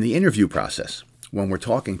 But in the interview process, when we're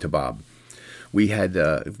talking to Bob, we had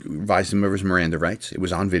advised him of his Miranda rights. It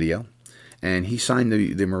was on video, and he signed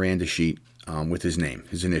the Miranda sheet with his name,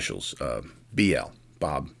 his initials, BL,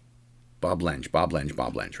 Bob Lenge,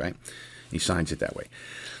 right? He signs it that way.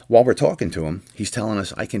 While we're talking to him, he's telling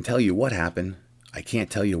us, "I can tell you what happened. I can't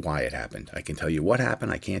tell you why it happened. I can tell you what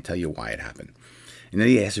happened. I can't tell you why it happened." And then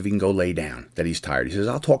he asks if he can go lay down, that he's tired. He says,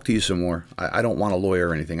 "I'll talk to you some more. I don't want a lawyer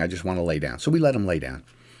or anything. I just want to lay down." So we let him lay down.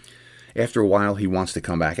 After a while, he wants to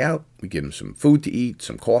come back out. We give him some food to eat,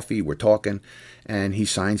 some coffee. We're talking, and he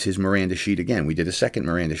signs his Miranda sheet again. We did a second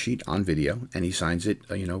Miranda sheet on video, and he signs it,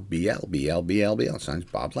 BL, signs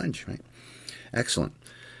Bob Lenge, right? Excellent.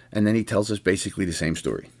 And then he tells us basically the same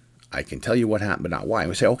story. "I can tell you what happened, but not why." And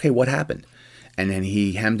we say, "Okay, what happened?" And then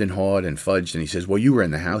he hemmed and hawed and fudged, and he says, "Well, you were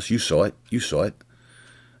in the house. You saw it.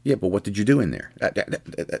 "Yeah, but what did you do in there?"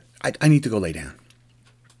 I need to go lay down."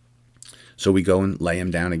 So we go and lay him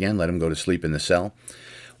down again, let him go to sleep in the cell.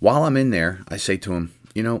 While I'm in there, I say to him,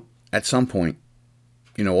 at some point,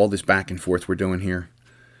 all this back and forth we're doing here,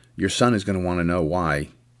 your son is going to want to know why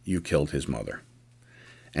you killed his mother.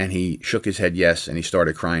 And he shook his head yes, and he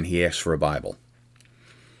started crying. He asked for a Bible.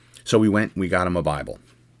 So we went and we got him a Bible.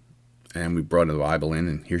 And we brought the Bible in,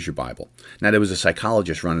 and here's your Bible. Now, there was a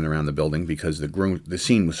psychologist running around the building because the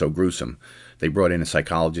scene was so gruesome. They brought in a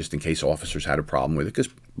psychologist in case officers had a problem with it, because,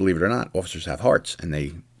 believe it or not, officers have hearts, and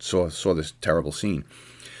they saw this terrible scene.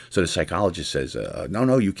 So the psychologist says,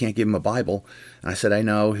 no, you can't give him a Bible. And I said, I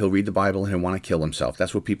know, he'll read the Bible and he'll want to kill himself.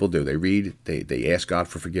 That's what people do. They read, they ask God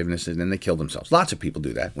for forgiveness, and then they kill themselves. Lots of people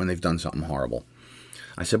do that when they've done something horrible.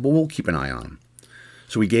 I said, well, we'll keep an eye on him.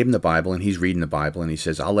 So we gave him the Bible, and he's reading the Bible, and he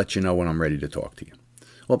says, I'll let you know when I'm ready to talk to you.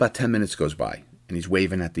 Well, about 10 minutes goes by, and he's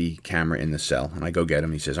waving at the camera in the cell, and I go get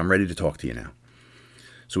him. He says, I'm ready to talk to you now.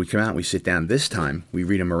 So we come out and we sit down. This time, we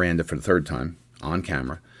read a Miranda for the third time on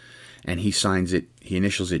camera, and he signs it, he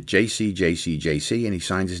initials it JC, JC, JC, and he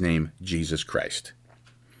signs his name Jesus Christ.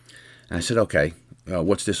 And I said, okay,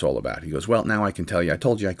 what's this all about? He goes, well, now I can tell you. I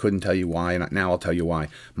told you I couldn't tell you why, and now I'll tell you why.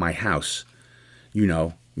 My house, you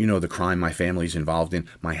know the crime my family's involved in.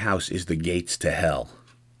 My house is the gates to hell.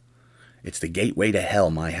 It's the gateway to hell,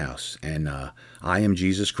 my house. And I am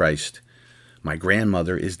Jesus Christ. My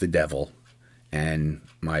grandmother is the devil. And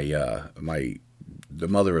the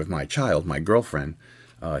mother of my child, my girlfriend,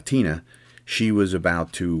 Tina, she was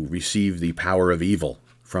about to receive the power of evil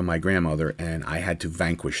from my grandmother, and I had to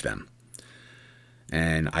vanquish them.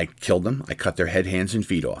 And I killed them. I cut their head, hands, and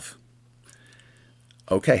feet off.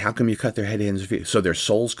 Okay, how come you cut their head, hands, and feet? So their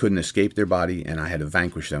souls couldn't escape their body, and I had to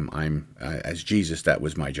vanquish them. As Jesus, that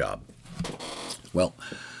was my job. Well,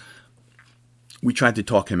 we tried to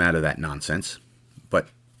talk him out of that nonsense, but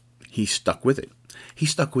he stuck with it. He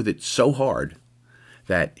stuck with it so hard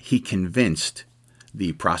that he convinced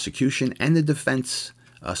the prosecution and the defense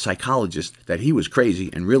psychologist that he was crazy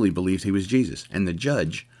and really believed he was Jesus. And the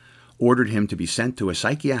judge ordered him to be sent to a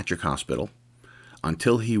psychiatric hospital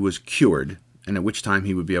until he was cured, and at which time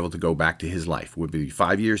he would be able to go back to his life. It would be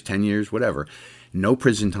 5 years, 10 years, whatever. No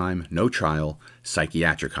prison time, no trial,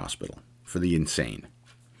 psychiatric hospital for the insane.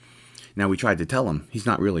 Now, we tried to tell him he's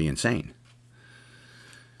not really insane.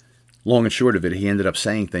 Long and short of it, he ended up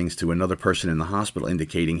saying things to another person in the hospital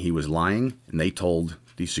indicating he was lying, and they told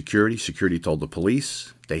the security told the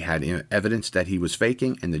police, they had evidence that he was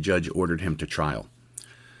faking, and the judge ordered him to trial.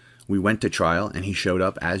 We went to trial, and he showed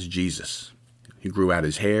up as Jesus. He grew out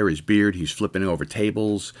his hair, his beard, he's flipping over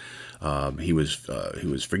tables, he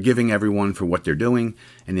was forgiving everyone for what they're doing,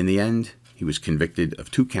 and in the end, he was convicted of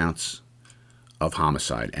 2 counts of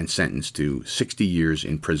homicide and sentenced to 60 years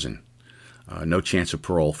in prison. No chance of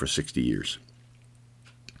parole for 60 years.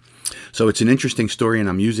 So it's an interesting story, and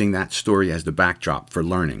I'm using that story as the backdrop for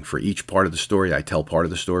learning. For each part of the story, I tell part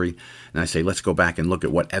of the story, and I say, let's go back and look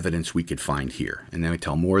at what evidence we could find here. And then I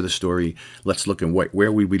tell more of the story. Let's look at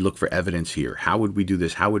where would we look for evidence here? How would we do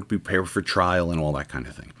this? How would we prepare for trial and all that kind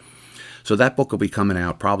of thing? So that book will be coming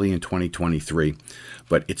out probably in 2023.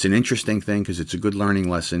 But it's an interesting thing because it's a good learning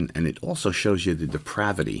lesson, and it also shows you the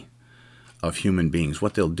depravity of human beings,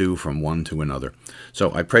 what they'll do from one to another.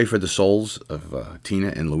 So I pray for the souls of Tina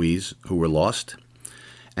and Louise who were lost.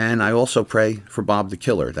 And I also pray for Bob the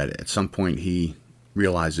Killer, that at some point he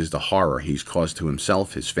realizes the horror he's caused to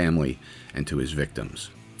himself, his family, and to his victims.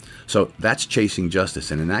 So that's chasing justice.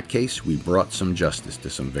 And in that case, we brought some justice to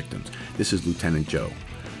some victims. This is Lieutenant Joe.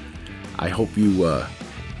 I hope you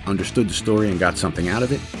understood the story and got something out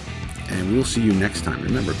of it. And we'll see you next time.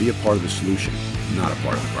 Remember, be a part of the solution, not a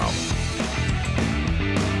part of the problem.